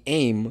and the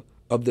aim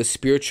of the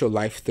spiritual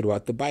life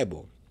throughout the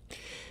Bible.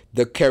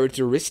 The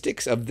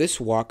characteristics of this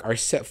walk are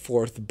set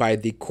forth by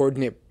the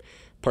coordinate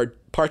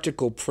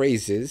particle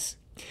phrases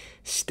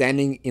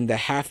standing in the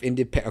half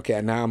independent.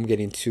 Okay, now I'm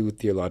getting too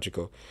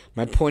theological.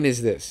 My point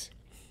is this,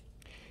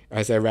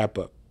 as I wrap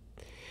up,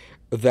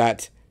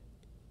 that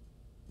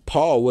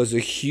Paul was a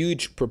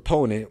huge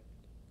proponent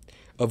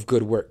of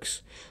good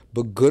works,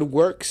 but good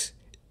works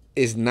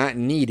is not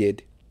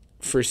needed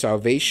for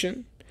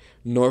salvation,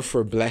 nor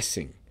for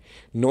blessing,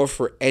 nor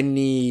for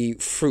any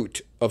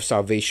fruit of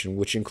salvation,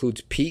 which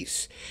includes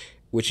peace,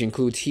 which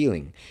includes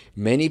healing.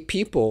 Many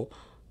people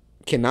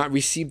cannot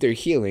receive their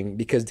healing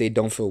because they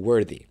don't feel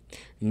worthy.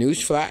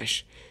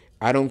 Newsflash,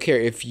 I don't care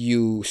if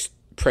you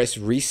press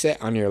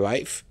reset on your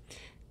life,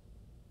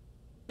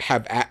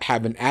 have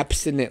an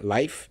abstinent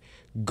life,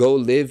 go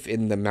live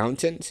in the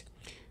mountains.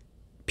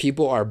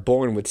 People are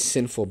born with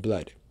sinful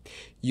blood.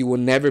 You will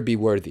never be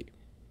worthy.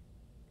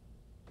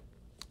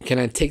 Can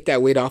I take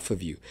that weight off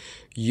of you?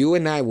 You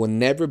and I will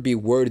never be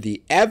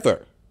worthy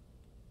ever.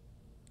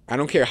 I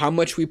don't care how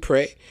much we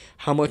pray,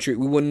 how much we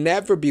will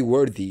never be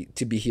worthy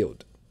to be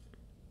healed.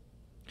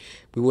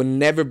 We will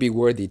never be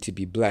worthy to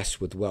be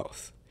blessed with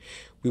wealth.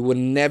 We will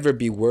never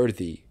be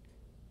worthy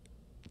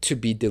to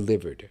be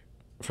delivered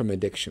from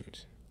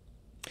addictions.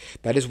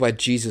 That is why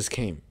Jesus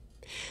came.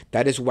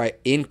 That is why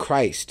in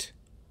Christ,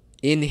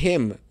 in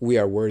Him, we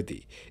are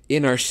worthy.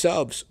 In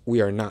ourselves,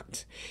 we are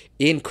not.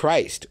 In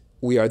Christ,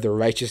 we are the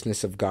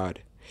righteousness of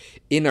God.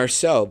 In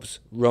ourselves,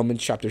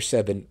 Romans chapter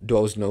 7,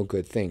 dwells no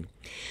good thing.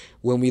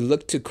 When we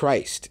look to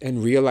Christ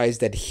and realize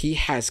that He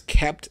has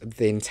kept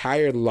the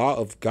entire law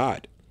of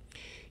God,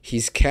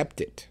 He's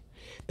kept it.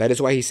 That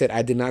is why He said,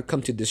 I did not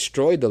come to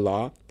destroy the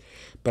law,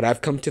 but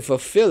I've come to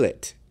fulfill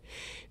it.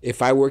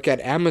 If I work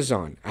at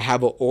Amazon, I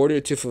have an order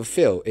to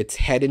fulfill. It's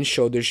Head and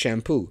Shoulders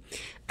shampoo.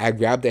 I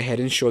grab the Head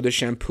and Shoulders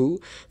shampoo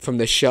from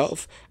the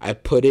shelf. I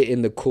put it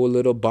in the cool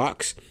little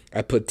box.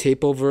 I put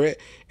tape over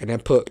it, and I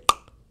put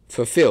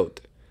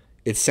fulfilled.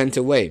 It's sent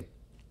away.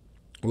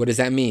 What does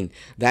that mean?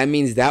 That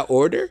means that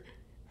order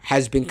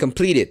has been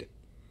completed.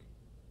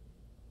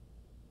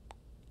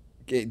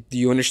 Okay, do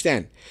you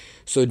understand?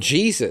 So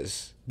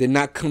Jesus did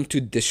not come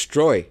to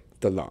destroy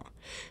the law,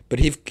 but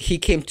he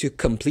came to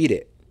complete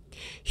it.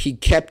 He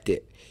kept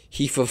it.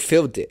 He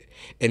fulfilled it.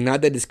 And now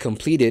that it's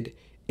completed,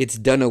 it's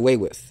done away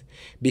with.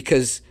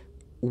 Because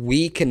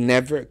we can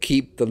never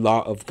keep the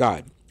law of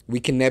God. We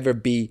can never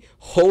be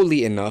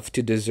holy enough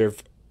to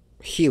deserve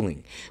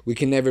healing. We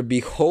can never be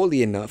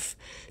holy enough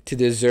to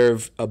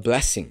deserve a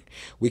blessing.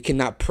 We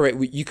cannot pray.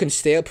 You can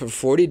stay up for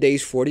 40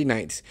 days, 40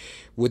 nights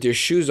with your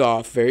shoes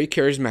off, very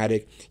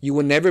charismatic. You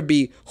will never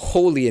be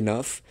holy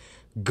enough,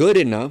 good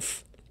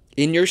enough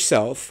in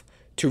yourself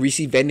to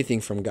receive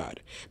anything from God,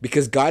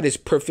 because God is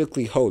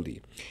perfectly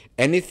holy.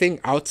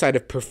 Anything outside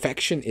of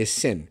perfection is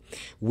sin.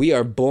 We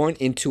are born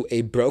into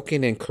a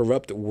broken and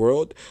corrupt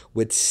world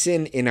with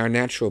sin in our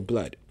natural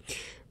blood.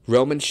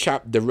 Romans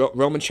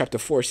chapter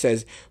 4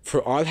 says,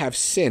 for all have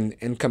sinned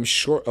and come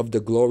short of the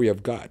glory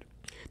of God.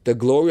 The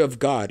glory of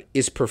God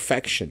is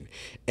perfection.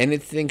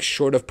 Anything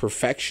short of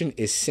perfection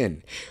is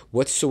sin.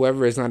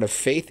 Whatsoever is not of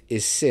faith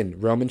is sin.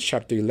 Romans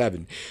chapter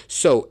 11.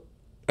 So,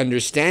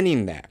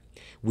 understanding that,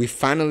 we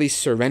finally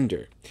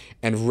surrender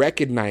and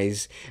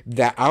recognize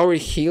that our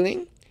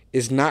healing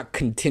is not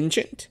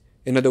contingent.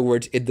 In other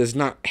words, it does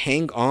not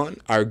hang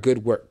on our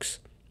good works.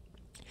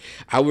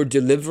 Our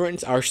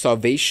deliverance, our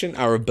salvation,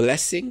 our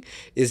blessing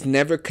is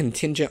never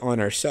contingent on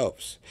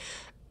ourselves.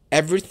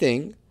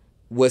 Everything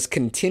was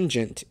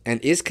contingent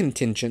and is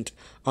contingent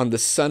on the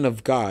Son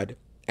of God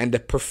and the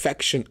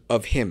perfection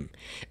of Him.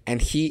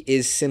 And He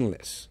is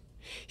sinless.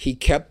 He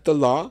kept the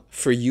law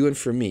for you and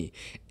for me.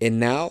 And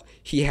now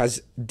He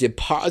has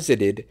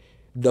deposited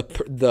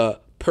the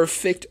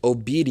perfect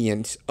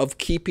obedience of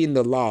keeping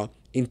the law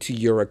into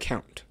your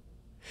account.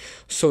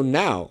 So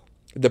now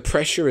the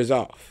pressure is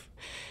off.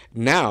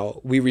 Now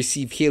we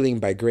receive healing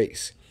by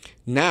grace.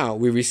 Now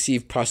we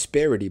receive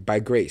prosperity by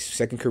grace.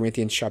 2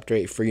 Corinthians chapter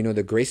 8, for you know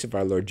the grace of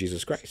our Lord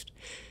Jesus Christ.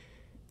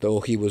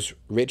 Though He was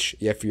rich,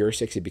 yet for your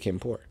sakes He became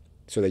poor,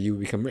 so that you would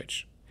become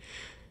rich.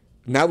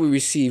 Now we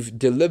receive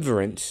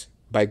deliverance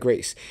by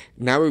grace.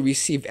 Now we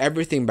receive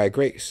everything by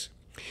grace.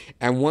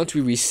 And once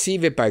we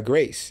receive it by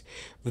grace,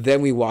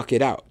 then we walk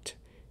it out.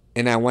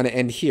 And I want to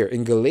end here.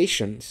 In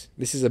Galatians,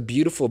 this is a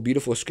beautiful,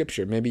 beautiful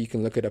scripture. Maybe you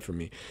can look it up for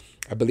me.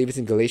 I believe it's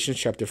in Galatians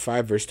chapter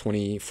 5, verse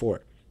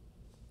 24.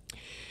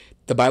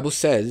 The Bible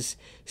says,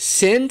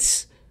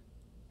 since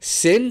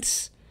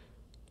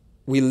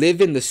we live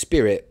in the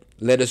Spirit,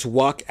 let us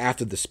walk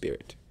after the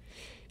Spirit.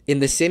 In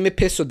the same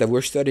epistle that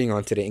we're studying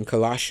on today, in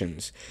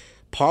Colossians,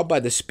 Paul by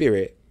the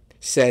Spirit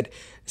said,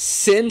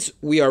 since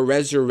we are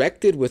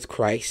resurrected with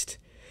Christ,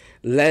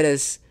 let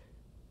us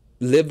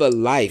live a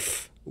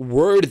life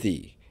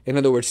worthy. In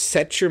other words,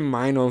 set your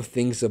mind on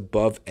things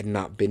above and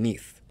not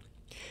beneath.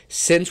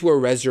 Since we're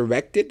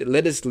resurrected,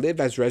 let us live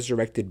as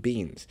resurrected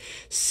beings.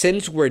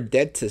 Since we're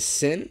dead to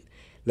sin,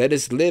 let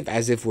us live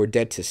as if we're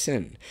dead to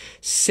sin.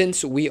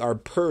 Since we are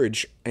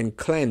purged and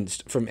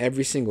cleansed from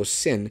every single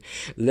sin,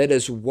 let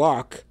us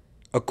walk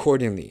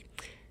accordingly.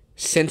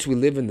 Since we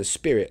live in the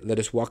Spirit, let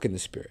us walk in the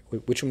Spirit.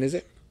 Which one is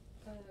it?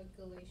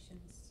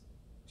 Galatians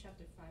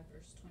chapter 5,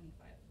 verse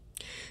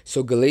 25.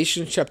 So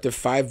Galatians chapter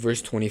 5,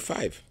 verse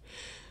 25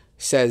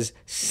 says,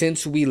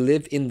 since we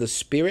live in the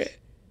Spirit,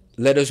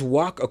 let us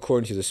walk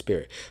according to the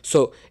Spirit.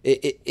 So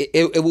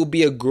it will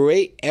be a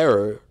great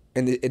error,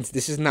 and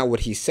this is not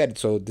what he said,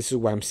 so this is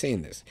why I'm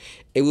saying this.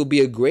 It will be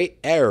a great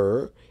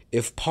error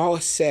if Paul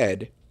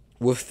said,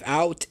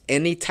 without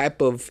any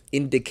type of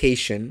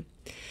indication,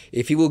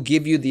 if he will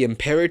give you the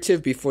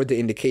imperative before the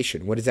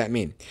indication. What does that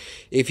mean?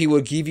 If he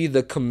will give you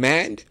the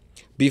command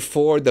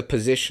before the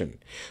position.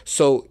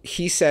 So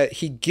he said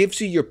he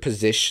gives you your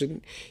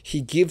position,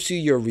 he gives you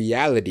your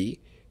reality,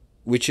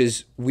 which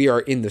is we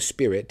are in the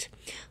Spirit.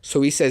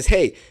 So he says,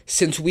 hey,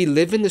 since we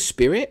live in the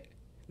Spirit,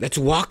 let's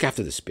walk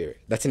after the Spirit.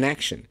 That's an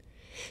action.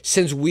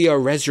 Since we are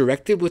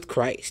resurrected with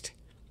Christ,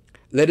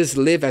 let us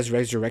live as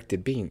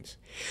resurrected beings.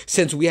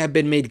 Since we have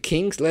been made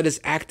kings, let us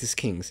act as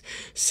kings.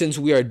 Since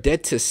we are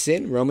dead to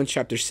sin, Romans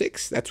chapter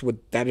 6, that's what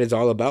that is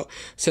all about.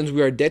 Since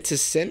we are dead to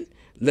sin,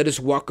 let us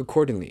walk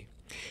accordingly.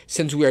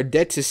 Since we are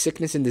dead to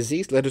sickness and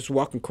disease, let us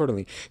walk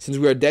accordingly. Since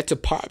we are dead to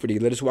poverty,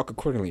 let us walk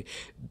accordingly.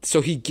 So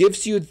he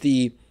gives you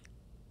the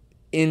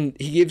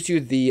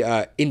indication,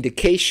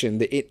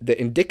 the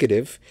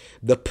indicative,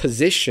 the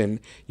position,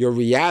 your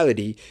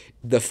reality,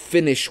 the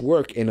finished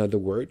work, in other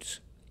words,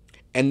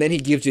 and then he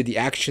gives you the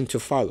action to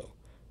follow.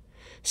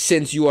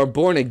 Since you are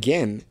born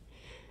again,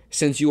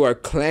 since you are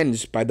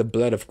cleansed by the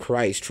blood of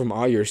Christ from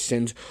all your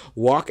sins,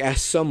 walk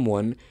as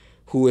someone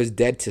who is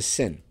dead to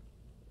sin.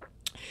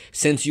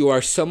 Since you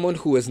are someone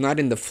who is not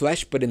in the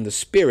flesh but in the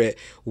Spirit,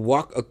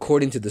 walk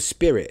according to the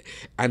Spirit.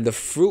 And the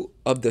fruit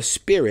of the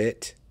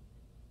Spirit,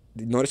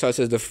 notice how it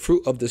says the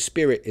fruit of the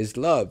Spirit is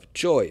love,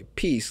 joy,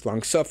 peace,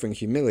 long-suffering,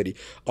 humility,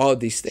 all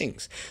these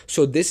things.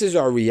 So this is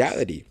our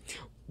reality.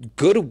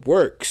 Good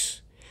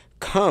works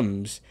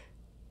comes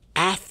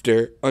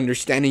after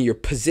understanding your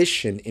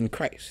position in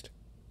Christ.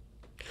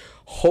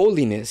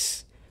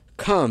 Holiness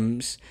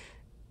comes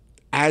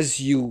as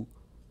you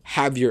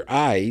have your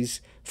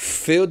eyes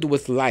filled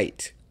with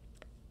light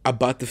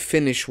about the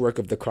finished work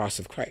of the cross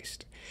of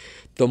Christ.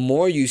 The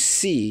more you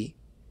see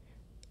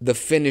the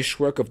finished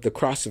work of the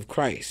cross of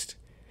Christ,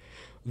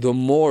 the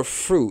more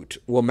fruit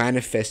will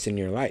manifest in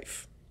your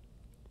life.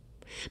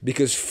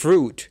 Because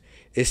fruit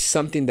is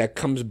something that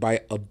comes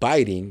by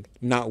abiding,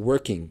 not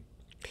working.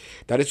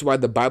 That is why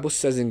the Bible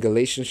says in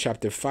Galatians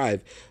chapter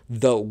 5,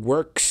 the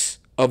works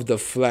of the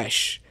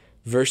flesh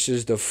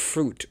versus the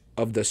fruit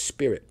of the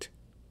Spirit.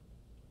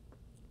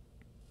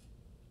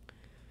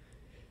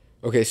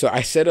 Okay, so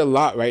I said a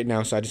lot right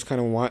now, so I just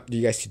kind of want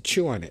you guys to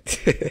chew on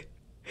it.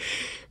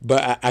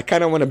 But I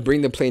kind of want to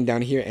bring the plane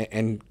down here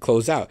and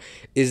close out.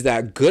 Is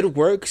that good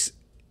works,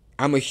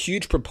 I'm a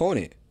huge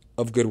proponent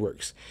of good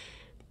works.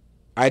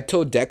 I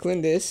told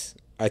Declan this.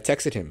 I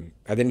texted him.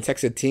 I didn't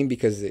text the team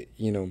because,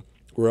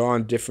 we're all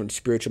on different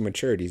spiritual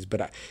maturities.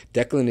 But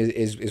Declan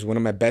is one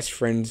of my best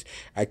friends.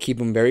 I keep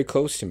him very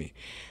close to me.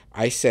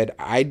 I said,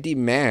 I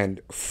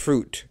demand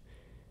fruit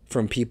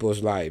from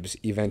people's lives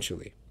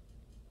eventually.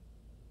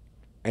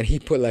 And he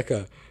put like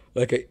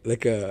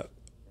a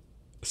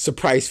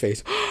surprise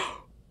face.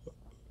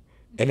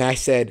 And I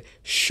said,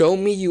 show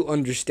me you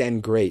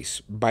understand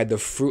grace by the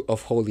fruit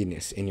of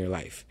holiness in your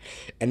life.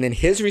 And then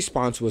his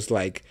response was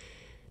like,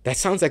 that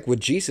sounds like what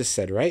Jesus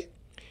said, right?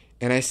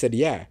 And I said,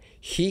 yeah.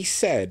 He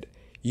said,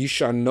 you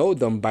shall know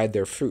them by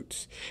their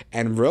fruits.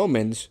 And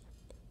Romans,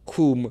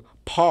 whom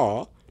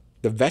Paul,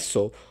 the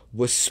vessel,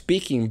 was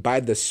speaking by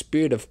the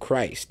Spirit of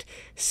Christ,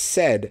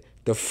 said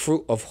the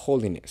fruit of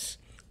holiness,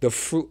 the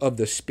fruit of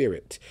the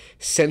Spirit.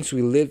 Since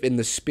we live in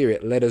the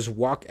Spirit, let us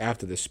walk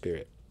after the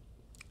Spirit.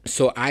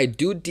 So I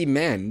do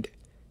demand,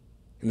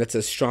 and that's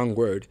a strong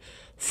word,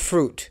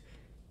 fruit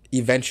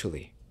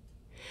eventually.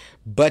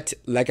 But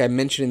like I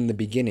mentioned in the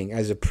beginning,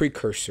 as a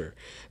precursor,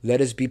 let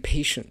us be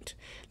patient.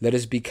 Let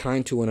us be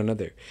kind to one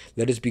another.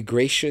 Let us be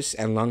gracious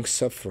and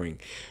long-suffering,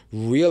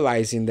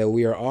 realizing that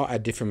we are all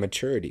at different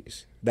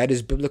maturities. That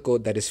is biblical,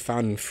 that is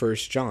found in 1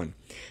 John.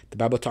 The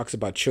Bible talks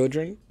about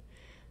children.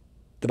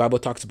 The Bible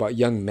talks about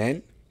young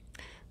men.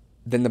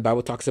 Then the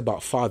Bible talks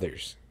about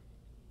fathers.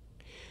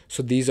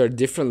 So these are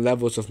different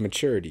levels of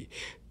maturity.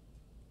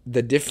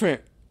 The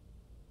different...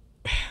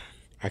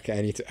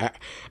 Okay,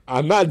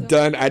 I'm not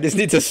done. I just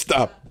need to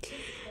stop.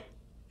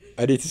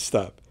 I need to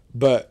stop.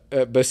 But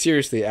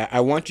seriously, I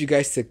want you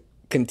guys to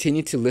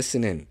continue to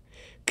listen in.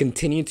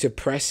 Continue to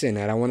press in.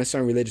 I don't want to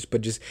sound religious,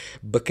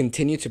 but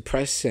continue to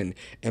press in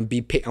and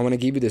be. I want to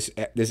give you this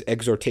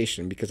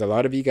exhortation, because a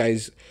lot of you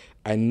guys,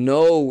 I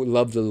know,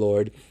 love the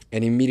Lord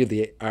and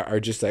immediately are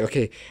just like,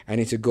 okay, I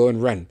need to go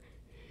and run.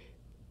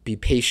 Be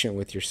patient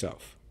with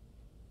yourself.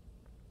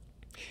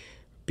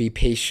 Be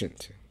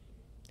patient.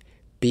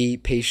 Be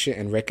patient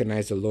and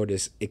recognize the Lord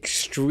is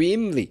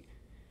extremely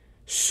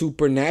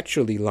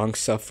supernaturally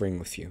long-suffering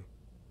with you.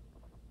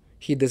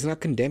 He does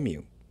not condemn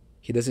you.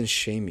 He doesn't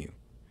shame you.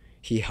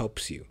 He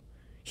helps you.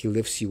 He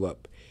lifts you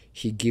up.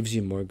 He gives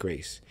you more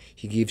grace.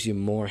 He gives you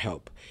more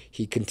help.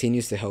 He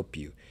continues to help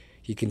you.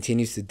 He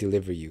continues to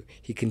deliver you.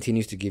 He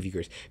continues to give you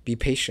grace. Be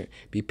patient.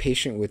 Be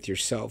patient with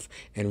yourself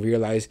and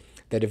realize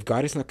that if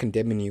God is not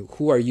condemning you,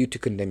 who are you to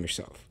condemn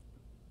yourself?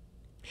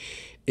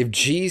 If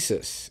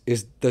Jesus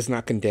does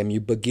not condemn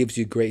you but gives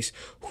you grace,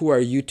 who are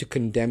you to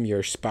condemn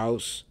your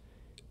spouse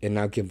and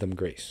not give them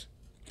grace?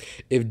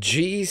 If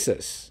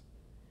Jesus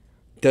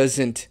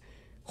doesn't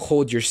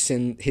hold your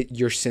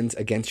sins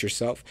against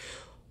yourself,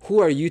 who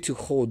are you to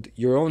hold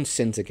your own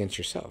sins against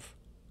yourself?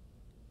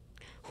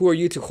 Who are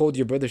you to hold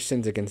your brother's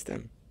sins against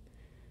them?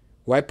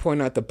 Why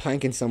point out the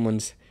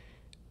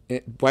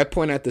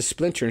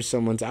splinter in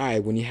someone's eye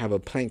when you have a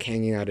plank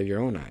hanging out of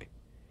your own eye?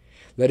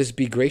 Let us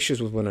be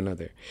gracious with one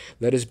another.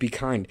 Let us be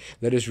kind.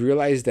 Let us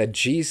realize that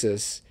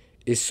Jesus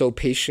is so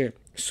patient,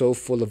 so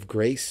full of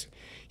grace.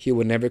 He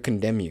will never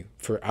condemn you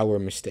for our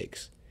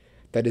mistakes.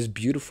 That is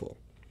beautiful.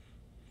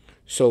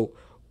 So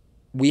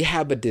we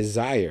have a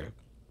desire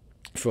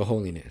for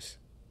holiness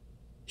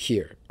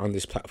here on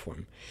this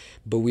platform,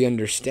 but we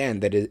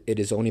understand that it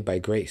is only by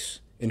grace.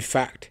 In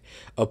fact,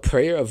 a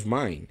prayer of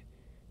mine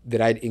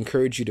that I'd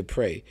encourage you to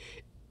pray,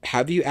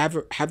 have you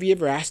ever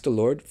asked the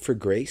Lord for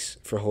grace,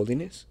 for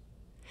holiness?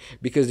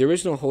 Because there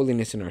is no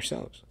holiness in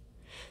ourselves.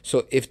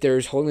 So if there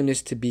is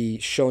holiness to be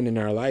shown in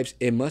our lives,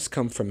 it must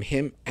come from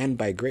Him and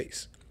by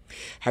grace.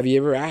 Have you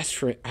ever asked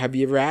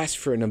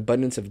for an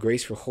abundance of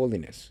grace for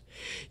holiness?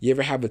 You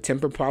ever have a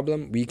temper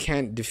problem? You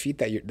can't defeat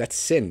that. That's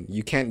sin.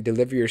 You can't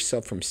deliver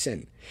yourself from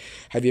sin.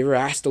 Have you ever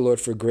asked the Lord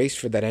for grace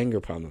for that anger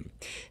problem?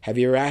 Have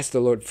you ever asked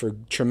the Lord for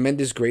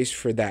tremendous grace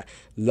for that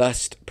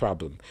lust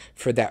problem,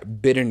 for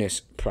that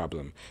bitterness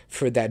problem,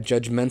 for that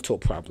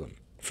judgmental problem,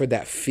 for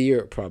that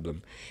fear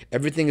problem?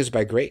 Everything is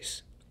by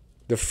grace.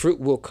 The fruit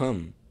will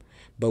come,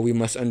 but we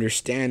must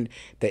understand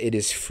that it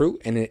is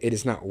fruit and it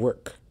is not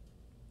work.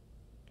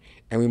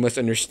 And we must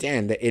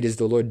understand that it is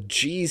the Lord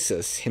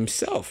Jesus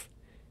Himself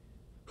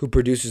who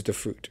produces the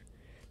fruit.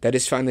 That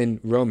is found in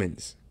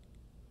Romans.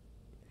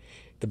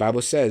 The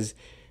Bible says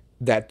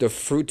that the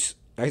fruit,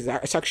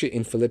 it's actually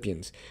in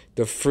Philippians,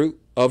 the fruit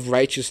of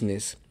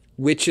righteousness,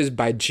 which is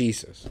by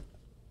Jesus.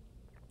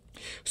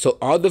 So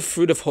all the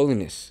fruit of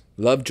holiness,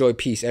 love, joy,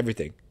 peace,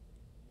 everything,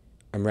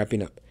 I'm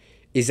wrapping up,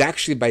 is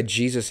actually by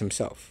Jesus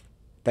Himself.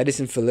 That is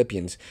in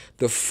Philippians.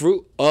 The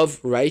fruit of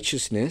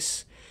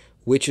righteousness,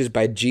 which is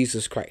by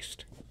Jesus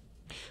Christ.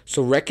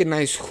 So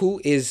recognize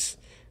who is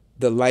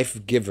the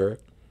life giver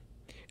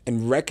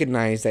and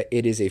recognize that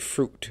it is a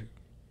fruit.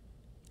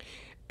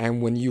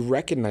 And when you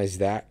recognize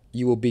that,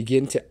 you will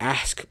begin to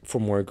ask for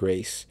more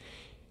grace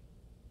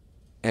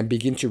and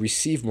begin to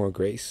receive more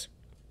grace.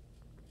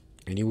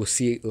 And you will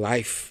see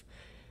life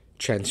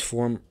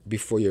transform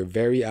before your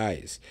very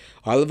eyes.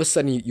 All of a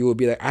sudden, you will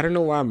be like, I don't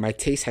know why my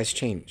taste has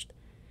changed.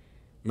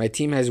 My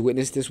team has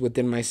witnessed this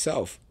within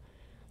myself.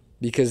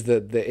 Because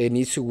it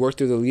needs to work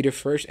through the leader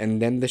first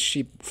and then the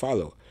sheep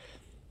follow.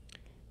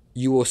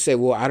 You will say,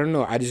 well, I don't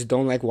know. I just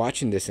don't like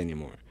watching this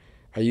anymore.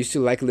 I used to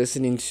like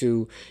listening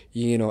to,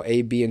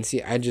 A, B, and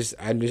C. I'm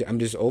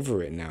just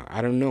over it now.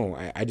 I don't know.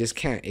 I just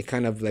can't. It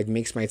kind of like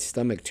makes my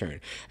stomach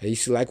turn. I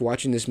used to like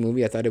watching this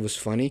movie. I thought it was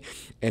funny.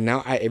 And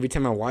now every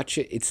time I watch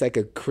it, it's like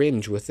a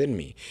cringe within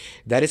me.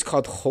 That is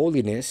called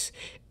holiness,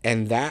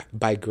 and that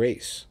by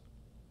grace.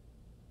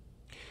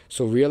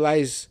 So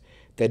realize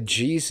that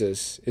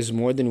Jesus is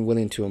more than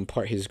willing to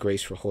impart His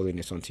grace for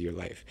holiness onto your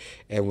life.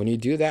 And when you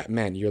do that,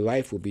 man, your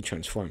life will be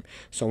transformed.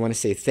 So I want to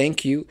say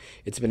thank you.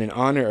 It's been an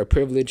honor, a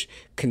privilege.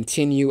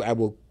 Continue. I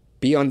will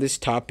be on this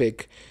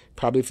topic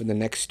probably for the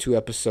next 2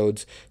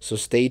 episodes. So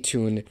stay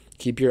tuned.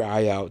 Keep your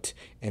eye out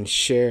and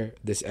share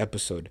this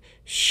episode.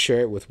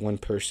 Share it with one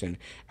person.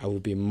 I will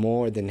be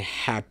more than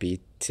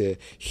happy to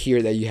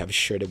hear that you have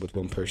shared it with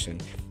one person.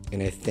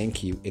 And I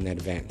thank you in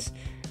advance.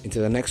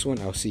 Until the next one,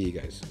 I'll see you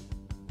guys.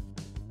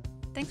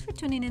 Thanks for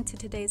tuning in to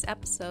today's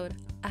episode.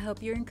 I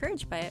hope you're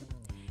encouraged by it.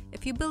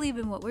 If you believe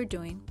in what we're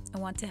doing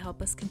and want to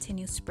help us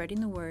continue spreading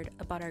the word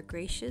about our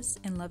gracious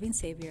and loving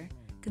Savior,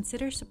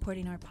 consider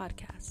supporting our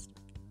podcast.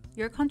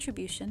 Your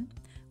contribution,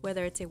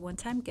 whether it's a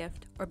one-time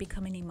gift or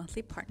becoming a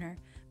monthly partner,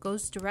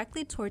 goes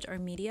directly towards our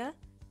media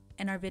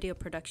and our video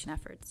production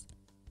efforts.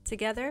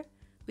 Together,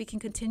 we can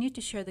continue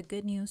to share the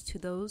good news to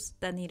those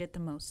that need it the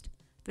most.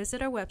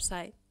 Visit our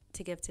website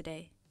to give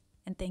today,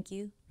 and thank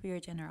you for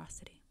your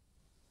generosity.